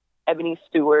 Ebony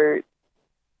Stewart,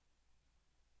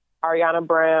 Ariana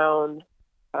Brown,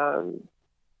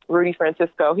 Rudy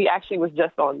Francisco. He actually was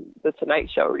just on The Tonight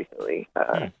Show recently.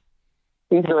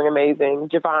 He's doing amazing.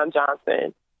 Javon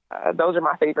Johnson. Those are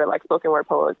my favorite, like, spoken word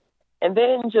poets. And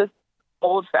then just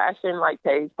old fashioned, like,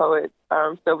 page poets.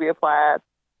 Sylvia Plath,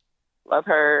 love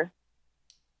her.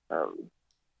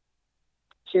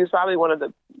 She was probably one of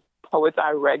the poets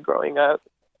I read growing up,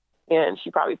 and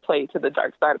she probably played to the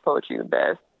dark side of poetry the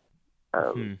best.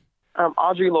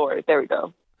 Audre Lorde, there we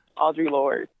go. Audre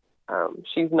Lorde.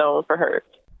 She's known for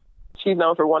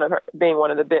being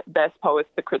one of the best poets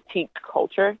to critique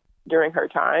culture during her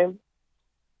time.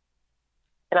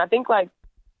 And I think, like,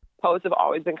 poets have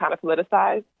always been kind of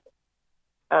politicized.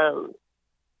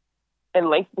 And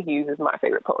Langston Hughes is my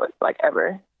favorite poet, like,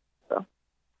 ever. So.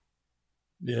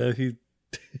 Yeah, he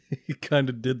kind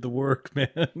of did the work, man.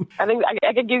 I think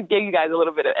I could give you guys a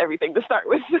little bit of everything to start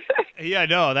with. Yeah,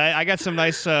 no, I got some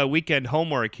nice weekend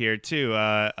homework here too.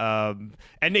 And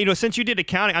since you did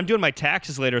accounting, I'm doing my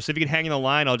taxes later, so if you can hang in the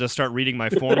line, I'll just start reading my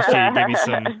forms to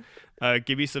you,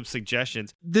 give you some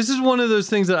suggestions. This is one of those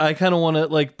things that I kind of want to,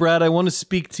 like, Brad, I want to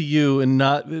speak to you and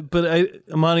not, but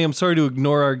Amani, I'm sorry to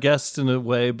ignore our guests in a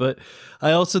way, but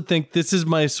I also think this is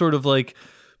my sort of, like,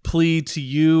 plea to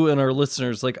you and our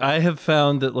listeners. Like, I have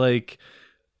found that, like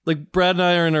Brad and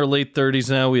I are in our late 30s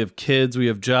now. We have kids, we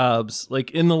have jobs. Like,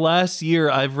 in the last year,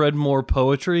 I've read more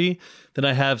poetry than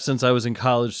I have since I was in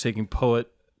college taking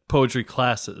poetry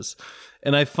classes.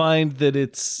 And I find that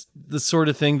it's the sort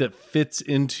of thing that fits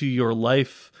into your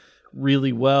life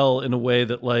really well in a way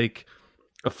that, like,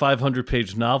 a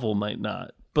 500-page novel might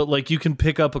not. But, like, you can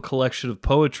pick up a collection of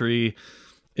poetry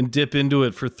and dip into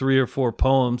it for 3 or 4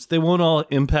 poems. They won't all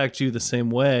impact you the same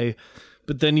way,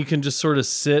 but then you can just sort of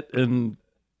sit and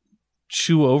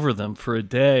chew over them for a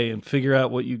day and figure out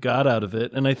what you got out of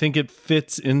it. And I think it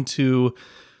fits into,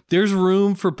 there's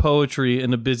room for poetry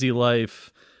in a busy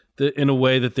life in a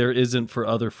way that there isn't for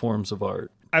other forms of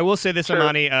art. I will say this,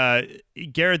 Amani.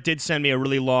 Garrett did send me a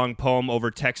really long poem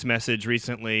over text message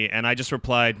recently, and I just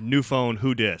replied, "New phone,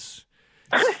 who dis?"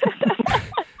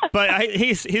 But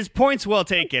his point's well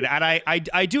taken, and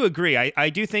I do agree. I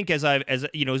do think as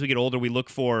we get older, we look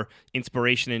for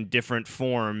inspiration in different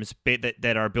forms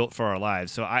that are built for our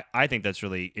lives. So I think that's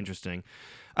really interesting.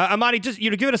 Amani, just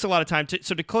giving us a lot of time.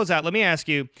 So to close out, let me ask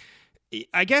you,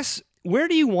 I guess, where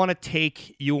do you want to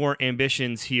take your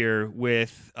ambitions here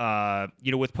with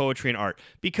with poetry and art?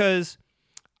 Because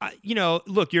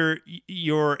look,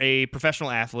 you're a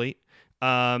professional athlete.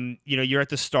 You're at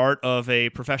the start of a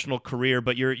professional career,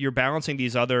 but you're balancing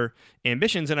these other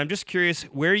ambitions, and I'm just curious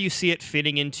where you see it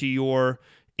fitting into your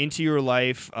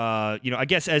life. I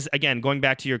guess, as again, going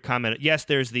back to your comment, yes,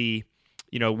 there's the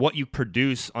what you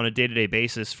produce on a day-to-day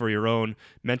basis for your own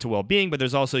mental well-being, but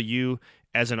there's also you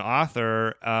as an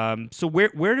author. So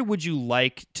where would you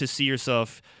like to see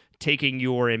yourself taking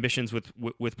your ambitions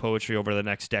with poetry over the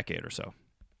next decade or so?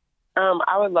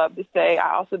 I would love to say,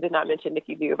 I also did not mention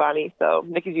Nikki Giovanni,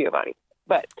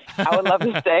 but I would love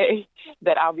to say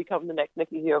that I'll become the next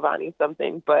Nikki Giovanni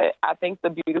something. But I think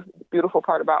the beautiful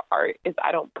part about art is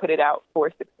I don't put it out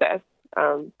for success.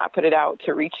 I put it out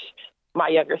to reach my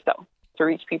younger self, to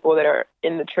reach people that are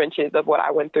in the trenches of what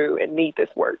I went through and need this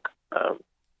work.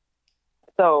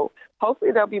 So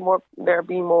hopefully there'll be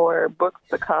more books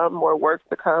to come, more work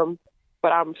to come.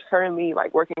 But I'm currently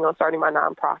working on starting my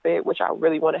nonprofit, which I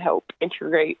really want to help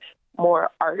integrate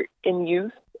more art in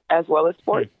youth as well as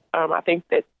sports. I think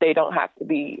that they don't have to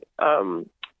be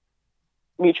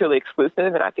mutually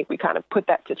exclusive, and I think we kind of put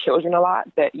that to children a lot,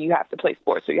 that you have to play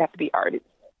sports or you have to be artists,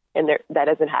 and that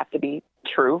doesn't have to be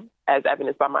true, as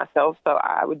evidenced by myself. So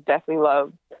I would definitely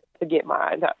love to get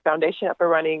my foundation up and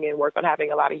running and work on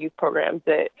having a lot of youth programs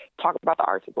that talk about the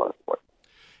arts as well as sports.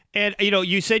 And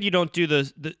you said you don't do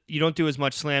you don't do as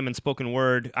much slam and spoken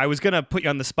word. I was gonna put you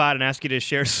on the spot and ask you to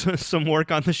share some work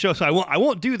on the show, so I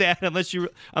won't do that unless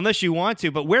you want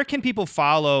to. But where can people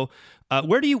follow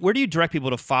Where do you direct people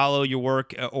to follow your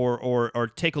work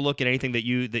or take a look at anything that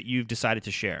you've decided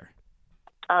to share?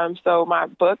 So my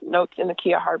book, Notes in the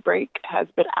Key of Heartbreak, has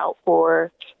been out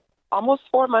for almost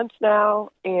 4 months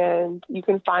now, and you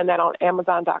can find that on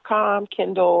Amazon.com,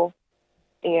 Kindle,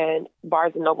 and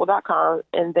BarnesandNoble.com.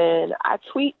 And then I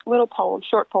tweet little poems,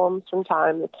 short poems from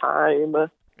time to time.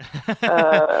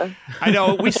 I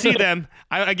know, we see them.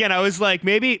 I was like,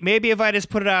 maybe if I just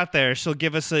put it out there, she'll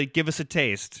give us a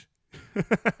taste.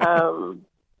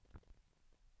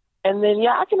 And then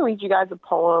I can read you guys a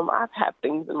poem. I have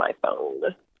things in my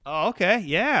phone. Oh, okay.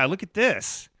 Yeah, look at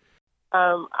this.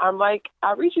 I'll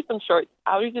read you the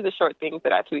short things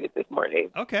that I tweeted this morning.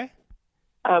 Okay.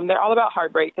 They're all about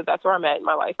heartbreak because that's where I'm at in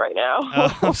my life right now.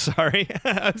 Oh, I'm sorry.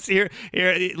 I'm here.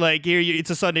 It's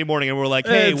a Sunday morning, and we're like,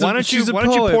 hey, why don't you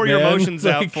pour your emotions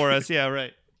out for us? Yeah,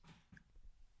 right.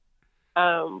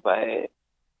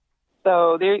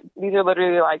 So these are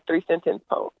literally like 3-sentence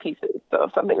pieces, so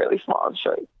something really small and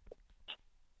short.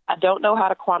 I don't know how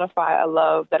to quantify a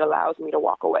love that allows me to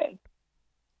walk away,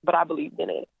 but I believed in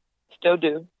it. Still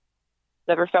do.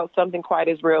 Never felt something quite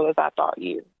as real as I thought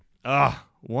you. Oh,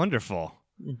 wonderful.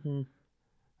 Mm-hmm.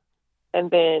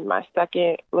 And then my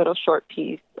second little short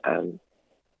piece.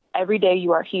 Every day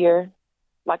you are here,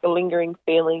 like a lingering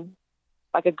feeling,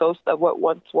 like a ghost of what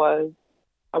once was.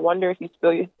 I wonder if you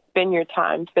spend your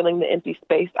time filling the empty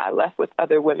space I left with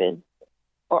other women,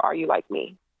 or are you like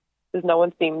me? Does no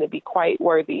one seem to be quite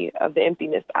worthy of the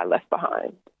emptiness I left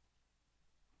behind?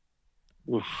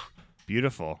 Oof.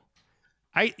 Beautiful.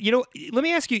 Let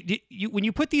me ask you, when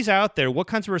you put these out there, what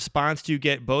kinds of response do you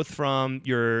get both from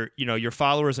your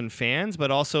followers and fans,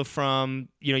 but also from,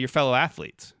 your fellow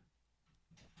athletes?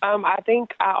 I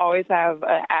think I always have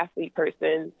an athlete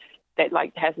person that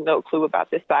has no clue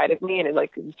about this side of me and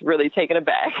is really taken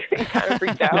aback and kind of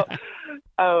freaked out.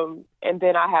 And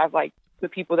then I have the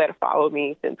people that have followed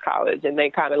me since college, and they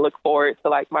kind of look forward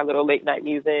to my little late night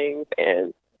musings,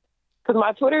 and because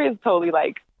my Twitter is totally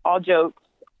all jokes,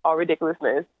 all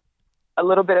ridiculousness, a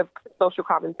little bit of social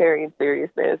commentary and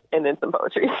seriousness, and then some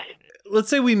poetry. Let's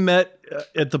say we met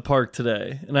at the park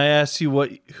today, and I asked you,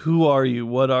 who are you?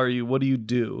 What are you? What do you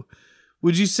do?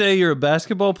 Would you say you're a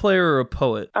basketball player or a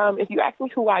poet? If you ask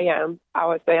me who I am, I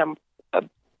would say I'm a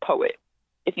poet.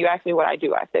 If you ask me what I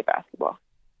do, I say basketball.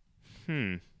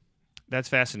 That's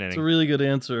fascinating. It's a really good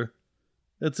answer.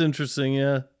 That's interesting,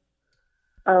 yeah.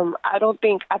 I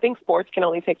think sports can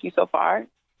only take you so far.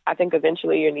 I think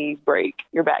eventually your knees break,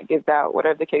 your back gives out,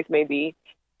 whatever the case may be,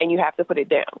 and you have to put it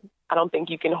down. I don't think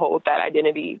you can hold that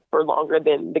identity for longer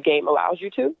than the game allows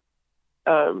you to,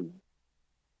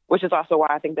 which is also why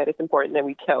I think that it's important that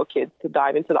we tell kids to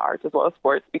dive into the arts as well as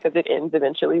sports, because it ends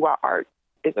eventually, while art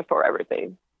is a forever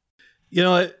thing.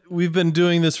 We've been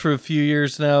doing this for a few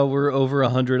years now. We're over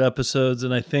 100 episodes,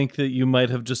 and I think that you might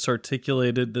have just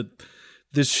articulated that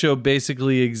this show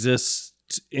basically exists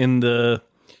in the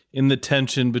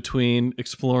tension between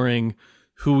exploring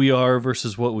who we are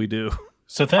versus what we do.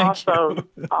 So thank you.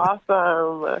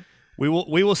 Awesome. We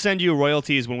will send you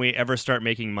royalties when we ever start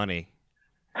making money.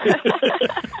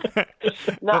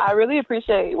 No, I really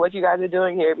appreciate what you guys are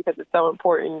doing here, because it's so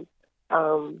important,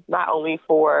 not only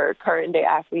for current day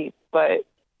athletes, but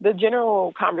the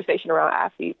general conversation around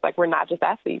athletes. We're not just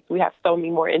athletes. We have so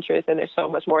many more interests, and there's so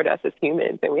much more to us as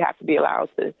humans, and we have to be allowed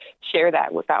to share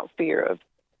that without fear of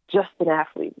just an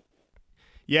athlete.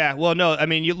 Yeah, well, no, I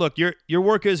mean, your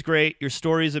work is great. Your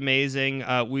story is amazing.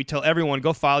 We tell everyone,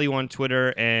 go follow you on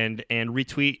Twitter and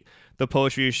retweet the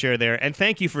poetry you share there. And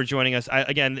thank you for joining us.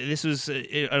 Again, this was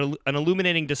an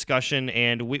illuminating discussion,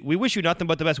 and we wish you nothing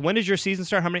but the best. When does your season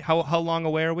start? How long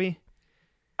away are we?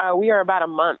 We are about a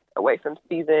month away from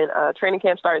season. Training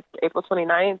camp starts April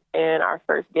 29th, and our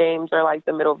first games are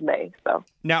the middle of May. So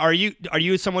now, are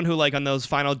you someone who on those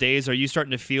final days, are you starting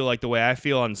to feel the way I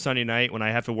feel on Sunday night when I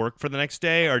have to work for the next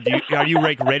day, or are you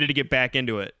ready to get back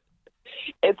into it?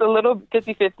 It's a little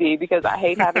 50-50 because I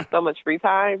hate having so much free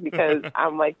time because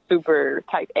I'm super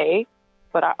type A,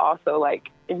 but I also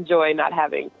enjoy not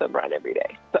having to run every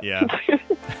day. So. Yeah.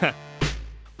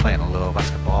 Playing a little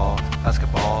basketball,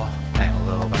 playing a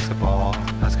little basketball,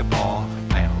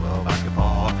 playing a little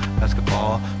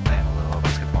basketball, playing a little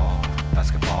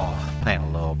basketball, playing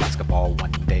a little basketball.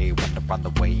 One day, went around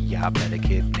the way, I met a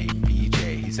kid named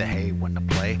BJ. He said, hey, when to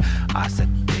play? I said,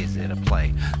 is it a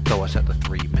play? So I shot the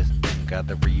three, missed and got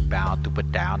the rebound, threw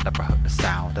it down, never heard the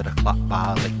sound of the clock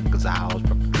violating, cause I was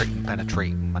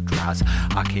penetrating my drives.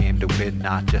 I came to win,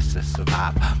 not just to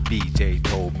survive. BJ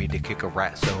told me to kick a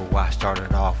rat, so I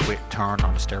started off with turn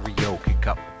on the stereo, kick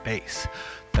up bass.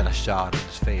 Then I shot in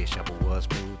his face, shovel was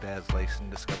smooth as lace in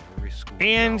Discovery School.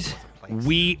 And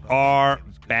We are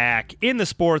back in the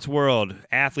sports world.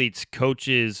 Athletes,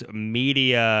 coaches,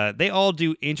 media, they all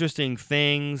do interesting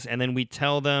things, and then we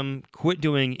tell them, quit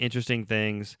doing interesting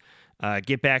things,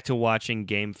 get back to watching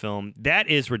game film. That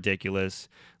is ridiculous.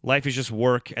 Life is just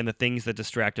work and the things that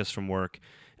distract us from work.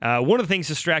 One of the things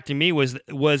distracting me was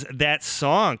that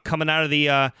song coming out of the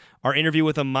our interview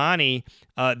with Amani.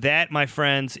 That, my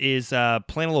friends, is Playing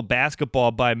a Little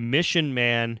Basketball by Mission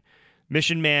Man,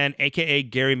 a.k.a.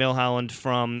 Gary Milholland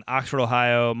from Oxford,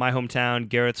 Ohio, my hometown,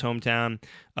 Garrett's hometown.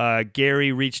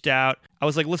 Gary reached out. I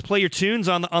was like, let's play your tunes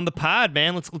on the pod,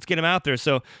 man. Let's get him out there.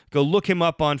 So go look him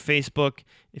up on Facebook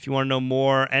if you want to know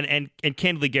more. And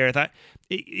candidly, Gareth,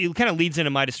 it kind of leads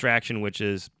into my distraction, which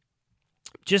is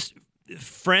just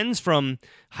friends from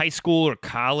high school or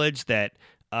college that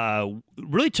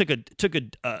really took a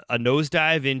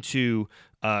nosedive into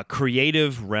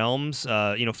creative realms.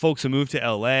 Folks who moved to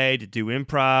LA to do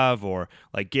improv, or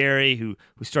like Gary who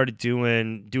started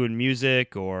doing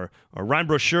music, or Ryan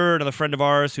Brochure, another friend of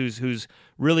ours who's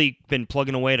really been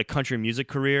plugging away at a country music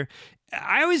career.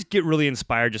 I always get really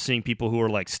inspired just seeing people who are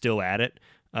like still at it.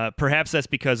 Perhaps that's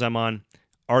because I'm on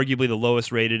arguably the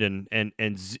lowest rated and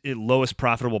lowest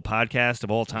profitable podcast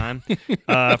of all time for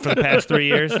the past 3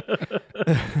 years.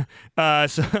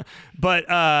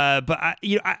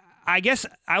 I guess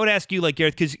I would ask you, like,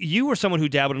 Gareth, because you were someone who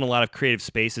dabbled in a lot of creative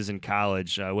spaces in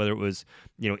college, whether it was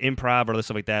improv or other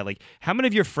stuff like that. Like, how many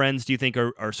of your friends do you think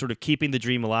are sort of keeping the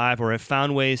dream alive, or have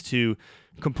found ways to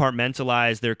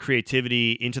compartmentalize their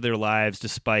creativity into their lives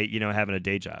despite having a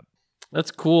day job? That's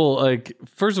cool. Like,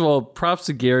 first of all, props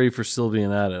to Gary for still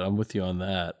being at it. I'm with you on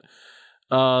that.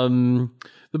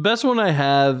 The best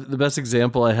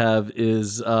example I have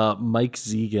is Mike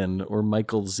Zegan, or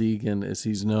Michael Zegan as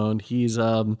he's known. He's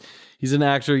an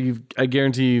actor. I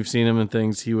guarantee you've seen him in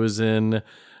things. He was in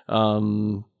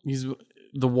he's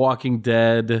The Walking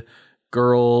Dead,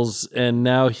 Girls, and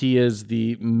now he is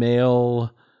the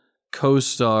male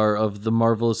co-star of The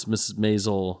Marvelous Mrs.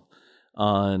 Maisel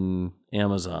on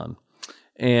Amazon.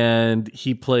 And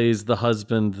he plays the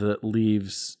husband that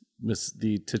leaves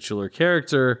the titular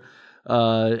character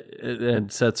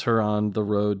and sets her on the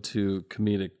road to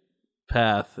comedic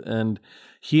path. And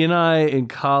he and I in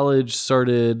college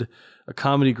started a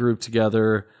comedy group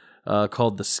together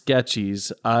called The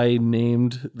Sketchies. I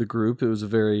named the group.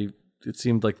 It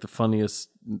seemed like the funniest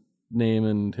name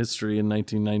in history in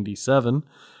 1997.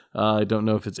 I don't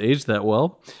know if it's aged that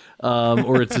well,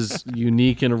 or it's as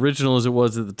unique and original as it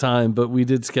was at the time, but we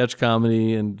did sketch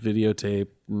comedy and videotape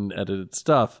and edited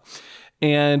stuff.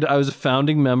 And I was a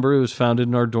founding member. It was founded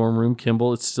in our dorm room,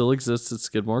 Kimball. It still exists at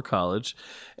Skidmore College.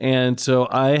 And so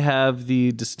I have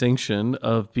the distinction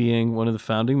of being one of the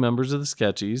founding members of the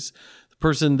Sketchies, the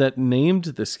person that named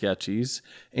the Sketchies,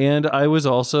 and I was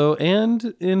also,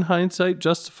 and in hindsight,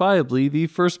 justifiably, the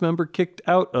first member kicked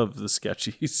out of the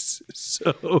Sketchies.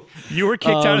 So you were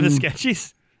kicked out of the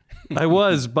Sketchies? I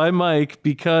was, by Mike,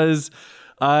 because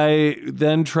I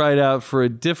then tried out for a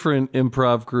different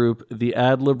improv group, the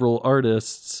Ad Liberal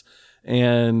Artists,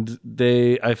 and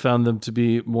I found them to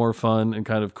be more fun and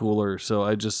kind of cooler. So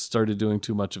I just started doing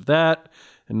too much of that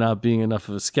and not being enough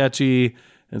of a sketchy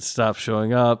and stopped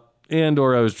showing up.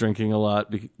 Or I was drinking a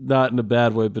lot, not in a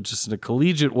bad way, but just in a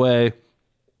collegiate way.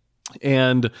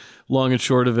 And long and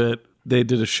short of it, they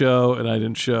did a show and I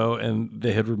didn't show, and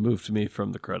they had removed me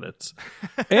from the credits.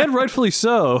 And rightfully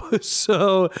so.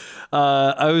 So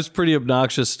I was pretty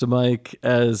obnoxious to Mike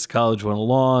as college went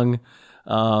along.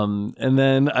 And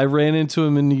then I ran into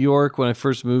him in New York when I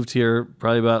first moved here,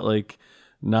 probably about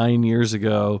 9 years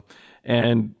ago.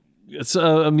 And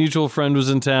a mutual friend was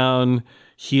in town.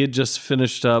 He had just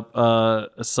finished up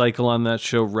a cycle on that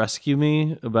show, Rescue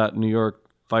Me, about New York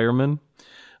firemen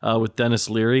with Dennis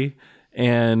Leary.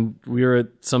 And we were at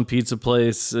some pizza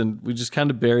place and we just kind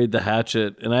of buried the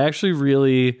hatchet. And I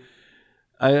actually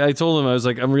I told him, I was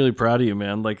like, I'm really proud of you,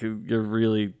 man. Like,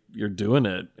 you're doing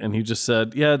it. And he just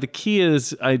said, yeah, the key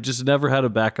is I just never had a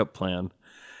backup plan.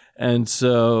 And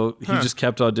so he just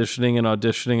kept auditioning and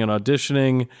auditioning and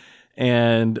auditioning.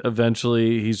 And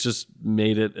eventually he's just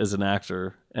made it as an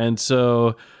actor. And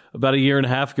so about a year and a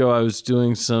half ago, I was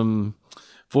doing some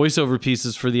voiceover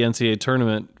pieces for the NCAA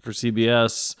tournament for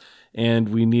CBS, and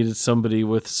we needed somebody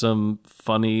with some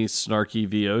funny, snarky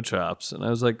VO chops. And I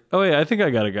was like, oh, yeah, I think I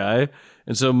got a guy.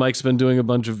 And so Mike's been doing a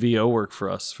bunch of VO work for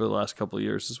us for the last couple of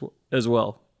years as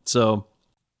well. So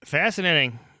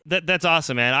fascinating. That's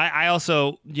awesome, man. I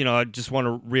also, I just want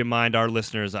to remind our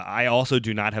listeners, I also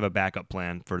do not have a backup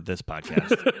plan for this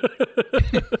podcast.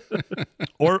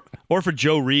 or for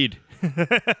Joe Reed.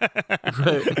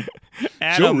 Right.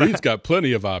 Adam, Joe Reed's got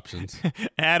plenty of options.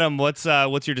 Adam, what's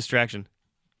your distraction?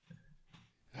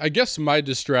 I guess my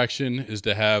distraction is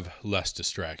to have less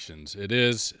distractions. It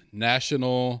is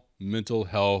National Mental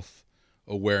Health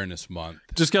Awareness Month.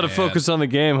 Just got to focus on the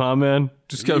game, huh, man?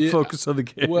 Just got to focus on the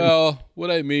game. Well, what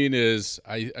I mean is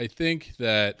I think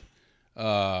that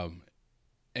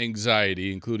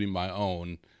anxiety, including my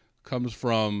own, comes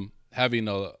from having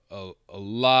a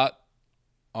lot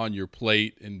on your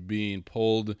plate and being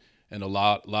pulled in a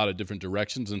lot of different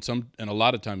directions, and a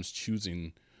lot of times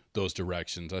choosing those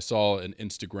directions. I saw an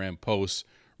Instagram post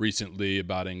recently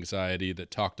about anxiety that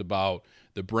talked about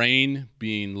the brain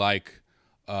being like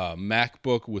a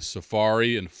MacBook with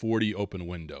Safari and 40 open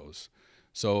windows.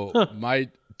 So my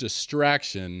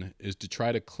distraction is to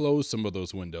try to close some of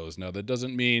those windows. Now that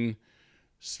doesn't mean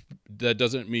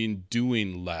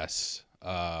doing less.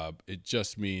 It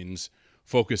just means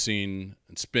focusing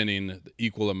and spending the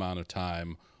equal amount of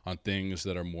time on things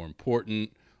that are more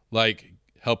important, like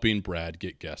helping Brad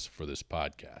get guests for this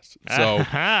podcast.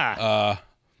 So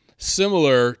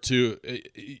similar to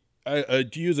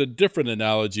use a different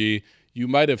analogy, you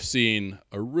might have seen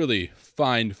a really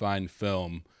fine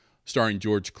film starring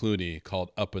George Clooney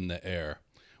called Up in the Air,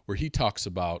 where he talks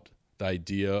about the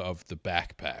idea of the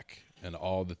backpack and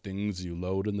all the things you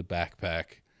load in the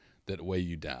backpack that weigh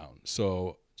you down.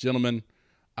 So, gentlemen,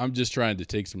 I'm just trying to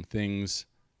take some things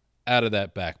out of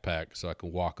that backpack so I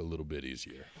can walk a little bit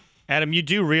easier. Adam, you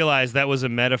do realize that was a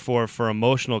metaphor for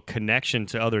emotional connection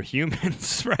to other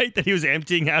humans, right? That he was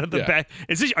emptying out of the back.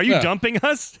 Are you dumping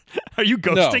us? Are you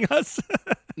ghosting us?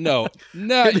 No,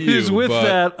 not It you. is with but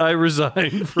that I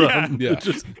resign from. Yeah.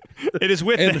 It is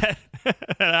with that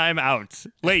I'm out.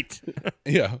 Late.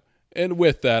 Yeah. And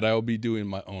with that, I will be doing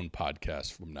my own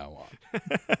podcast from now on.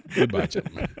 Goodbye,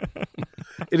 gentlemen.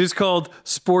 It is called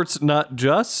Sports Not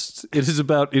Just. It is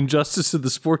about injustice in the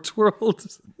sports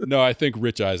world. No, I think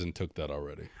Rich Eisen took that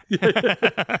already.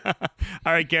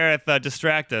 All right, Gareth,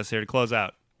 distract us here to close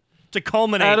out. To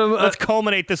culminate, Adam, let's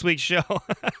culminate this week's show.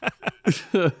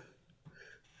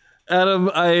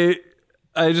 Adam, I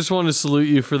just want to salute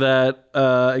you for that.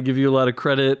 I give you a lot of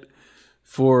credit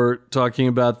for talking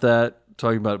about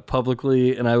it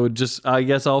publicly. And I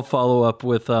guess I'll follow up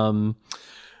with,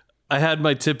 I had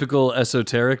my typical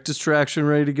esoteric distraction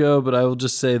ready to go, but I will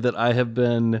just say that I have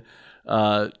been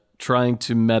trying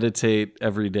to meditate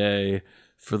every day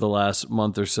for the last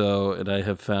month or so. And I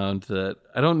have found that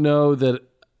I don't know that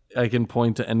I can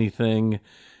point to anything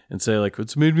and say like,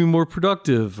 it's made me more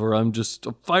productive or I'm just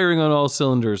firing on all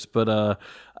cylinders. But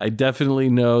I definitely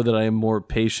know that I am more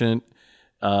patient,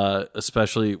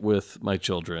 especially with my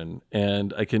children.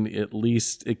 And I can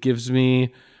it gives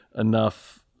me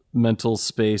enough mental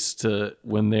space to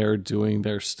when they're doing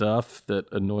their stuff that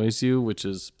annoys you, which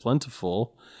is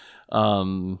plentiful.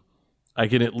 I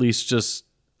can at least just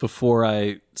before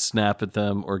I snap at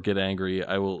them or get angry,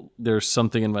 there's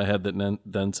something in my head that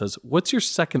then says, what's your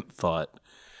second thought?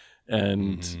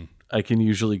 And I can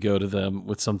usually go to them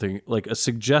with something like a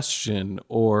suggestion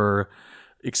or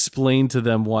explain to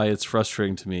them why it's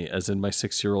frustrating to me, as in my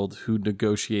 6-year-old who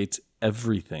negotiates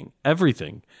everything.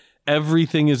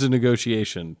 Everything is a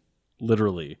negotiation,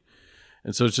 literally.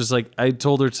 And so it's just like, I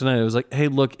told her tonight, I was like, hey,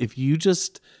 look, if you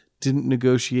just didn't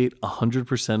negotiate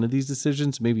 100% of these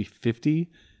decisions, maybe 50,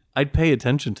 I'd pay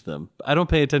attention to them. I don't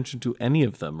pay attention to any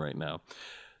of them right now.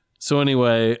 So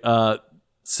anyway,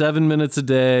 7 minutes a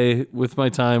day with my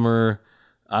timer,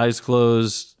 eyes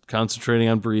closed, concentrating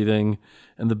on breathing.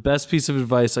 And the best piece of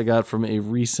advice I got from a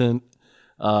recent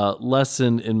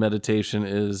lesson in meditation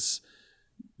is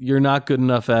you're not good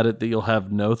enough at it that you'll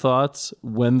have no thoughts.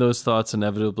 When those thoughts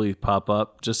inevitably pop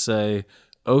up, just say,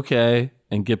 okay,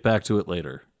 and get back to it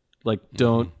later. Like,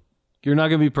 you're not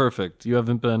going to be perfect. You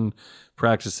haven't been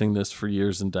practicing this for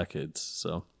years and decades.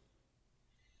 So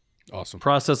Awesome.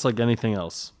 process like anything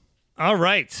else. All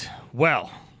right.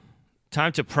 Well,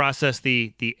 time to process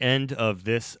the end of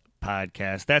this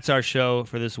podcast. That's our show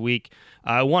for this week.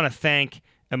 I want to thank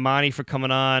Imani for coming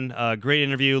on. Great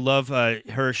interview. Love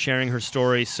her sharing her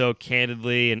story so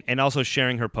candidly and also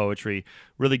sharing her poetry.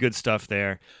 Really good stuff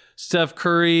there. Steph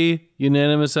Curry,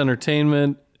 Unanimous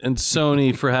Entertainment, and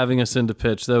Sony for having us into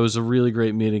pitch. That was a really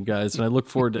great meeting, guys, and I look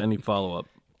forward to any follow-up.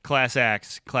 Class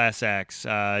acts.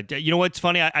 You know what's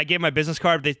funny? I gave my business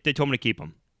card. They told me to keep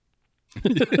them.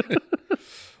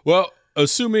 Well,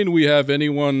 assuming we have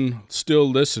anyone still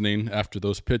listening after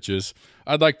those pitches,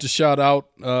 I'd like to shout out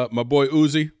my boy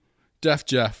Uzi, Def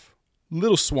Jeff,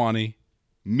 Little Swanee,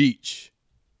 Meech,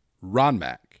 Ron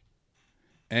Mack,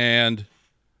 and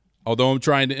although I'm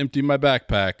trying to empty my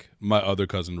backpack, my other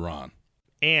cousin Ron.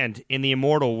 And in the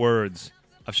immortal words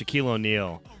of Shaquille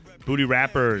O'Neal, Booty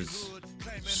rappers.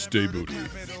 Stay booty.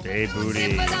 Stay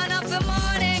booty.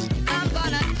 I'm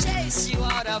gonna chase you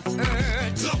out of earth.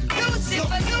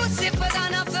 Lucifer,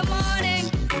 dawn of the morning.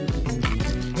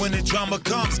 When the drama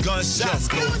comes, gunshots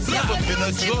go. Never been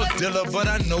a drug dealer, but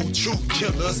I know true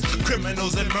killers,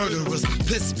 criminals and murderers,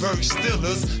 Pittsburgh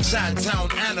Steelers,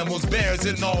 Chi-Town animals, bears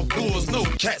and all bulls. No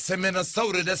cats in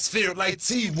Minnesota that's feared like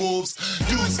T-Wolves.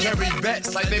 Dudes carry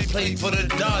bats like they played for the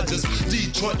Dodgers.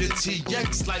 Detroit to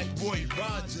TX like Roy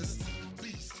Rogers.